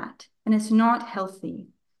into that, and it's not healthy.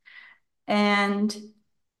 And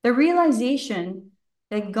the realization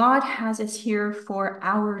that God has us here for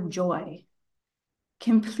our joy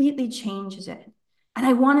completely changes it. And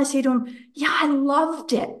I want to say to him, yeah, I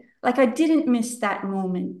loved it. Like, I didn't miss that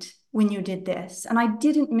moment when you did this. And I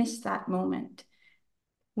didn't miss that moment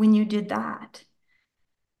when you did that.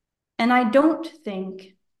 And I don't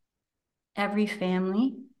think every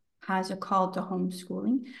family has a call to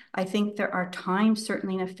homeschooling. I think there are times,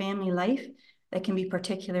 certainly in a family life, that can be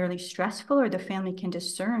particularly stressful, or the family can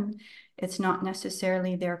discern it's not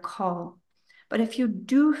necessarily their call. But if you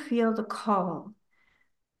do feel the call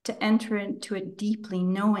to enter into it deeply,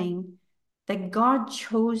 knowing that God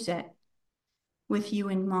chose it with you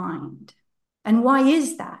in mind. And why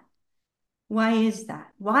is that? Why is that?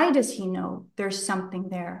 Why does he know there's something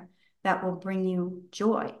there that will bring you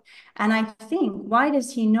joy? And I think, why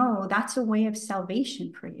does he know that's a way of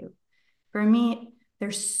salvation for you? For me,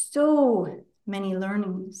 there's so many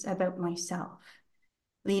learnings about myself,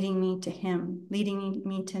 leading me to him, leading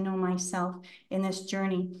me to know myself in this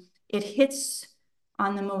journey. It hits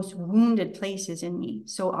on the most wounded places in me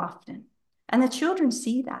so often. And the children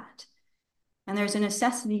see that. And there's a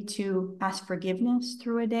necessity to ask forgiveness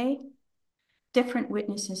through a day, different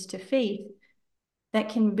witnesses to faith that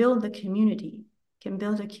can build the community, can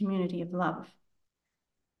build a community of love.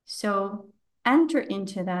 So enter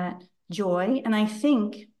into that joy. And I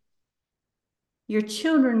think your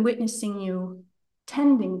children witnessing you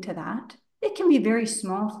tending to that, it can be very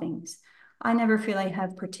small things. I never feel I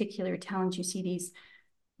have particular talent. You see these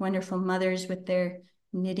wonderful mothers with their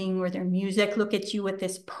knitting or their music. Look at you with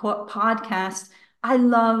this podcast. I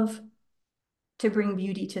love to bring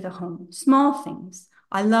beauty to the home. Small things.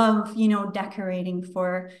 I love, decorating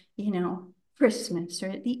for, Christmas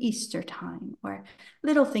or the Easter time, or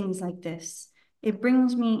little things like this. It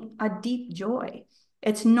brings me a deep joy.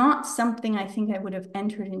 It's not something I think I would have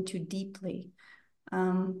entered into deeply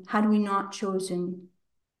had we not chosen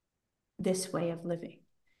this way of living.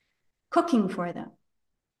 Cooking for them,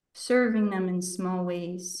 serving them in small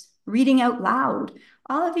ways, reading out loud,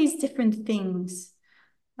 all of these different things.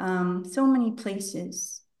 So many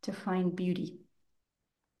places to find beauty.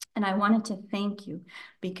 And I wanted to thank you,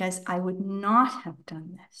 because I would not have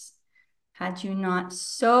done this had you not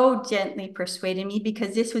so gently persuaded me,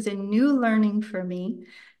 because this was a new learning for me.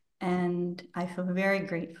 And I feel very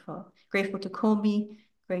grateful. Grateful to Colby,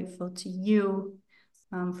 grateful to you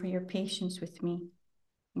for your patience with me,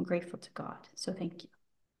 and grateful to God. So thank you.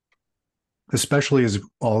 Especially as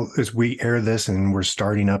we air this and we're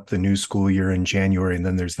starting up the new school year in January, and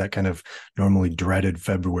then there's that kind of normally dreaded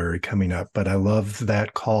February coming up. But I love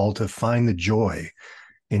that call to find the joy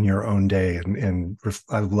in your own day, and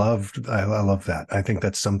I love that. I think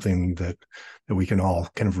that's something that we can all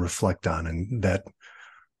kind of reflect on, and that,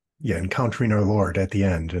 encountering our Lord at the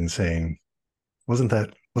end and saying, wasn't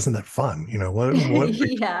that fun? Yeah.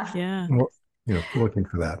 Looking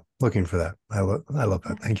for that. I love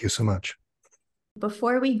that. Thank you so much.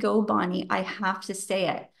 Before we go, Bonnie, I have to say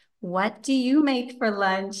it. What do you make for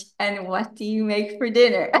lunch and what do you make for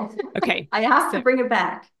dinner? Okay. I have to bring it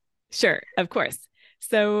back. Sure, of course.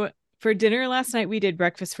 So for dinner last night, we did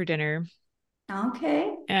breakfast for dinner.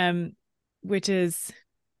 Okay. Which is,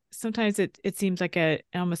 sometimes it seems like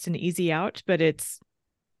almost an easy out, but it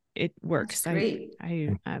works. That's great.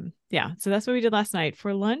 So that's what we did last night.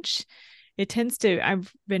 For lunch,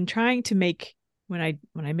 I've been trying to make, when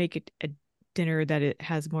I make a dinner, that it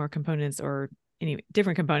has more components, or any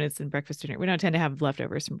different components than breakfast dinner. We don't tend to have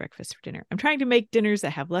leftovers from breakfast for dinner. I'm trying to make dinners that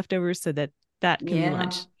have leftovers so that can be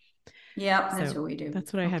lunch. Yeah, that's what we do.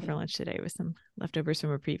 That's what I had for lunch today, with some leftovers from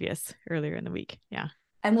earlier in the week. Yeah.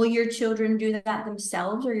 And will your children do that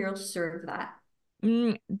themselves, or you'll serve that?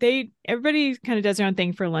 Everybody kind of does their own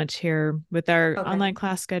thing for lunch here with our Okay. online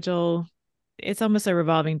class schedule. It's almost a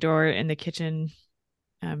revolving door in the kitchen.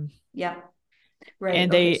 Yeah. Right.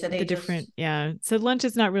 And Okay. So the they different, just, yeah. So lunch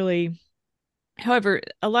is not really, however,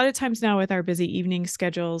 a lot of times now with our busy evening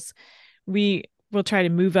schedules, we will try to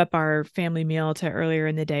move up our family meal to earlier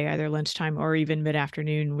in the day, either lunchtime or even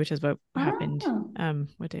mid-afternoon, which is what happened.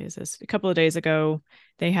 What day is this? A couple of days ago,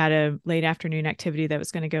 they had a late afternoon activity that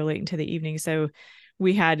was going to go late into the evening. So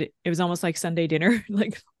it was almost like Sunday dinner.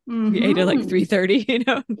 Like we ate at like 3:30,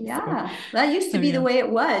 Yeah. That used to So, be the yeah. way it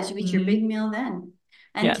was. You eat your Mhm. big meal then.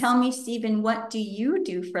 And Yes. tell me, Stephen, what do you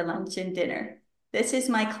do for lunch and dinner? This is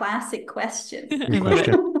my classic question. I love it.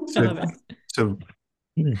 I love it. So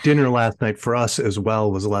dinner last night for us as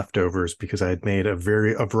well was leftovers because I had made a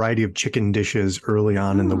variety of chicken dishes early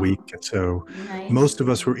on in the week. And so Nice. most of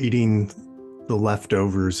us were eating the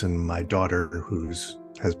leftovers, and my daughter,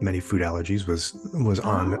 has many food allergies, was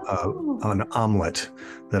on an omelet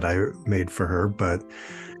that I made for her.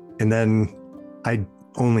 And then I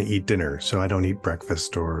only eat dinner, so I don't eat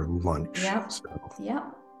breakfast or lunch. Yep. So Yep.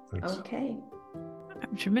 Okay.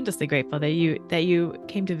 I'm tremendously grateful that you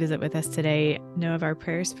came to visit with us today. Know of our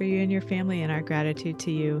prayers for you and your family and our gratitude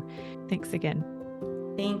to you. Thanks again.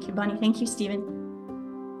 Thank you, Bonnie. Thank you, Stephen.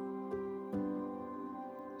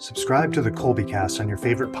 Subscribe to the Kolbe Cast on your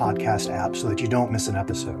favorite podcast app so that you don't miss an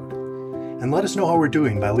episode. And let us know how we're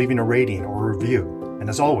doing by leaving a rating or a review. And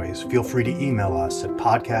as always, feel free to email us at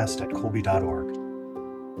podcast@kolbe.org.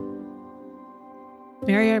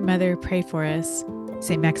 Mary, our Mother, pray for us.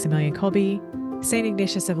 St. Maximilian Kolbe, St.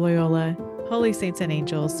 Ignatius of Loyola, holy saints and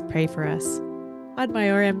angels, pray for us. Ad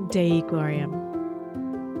Maiorem Dei Gloriam.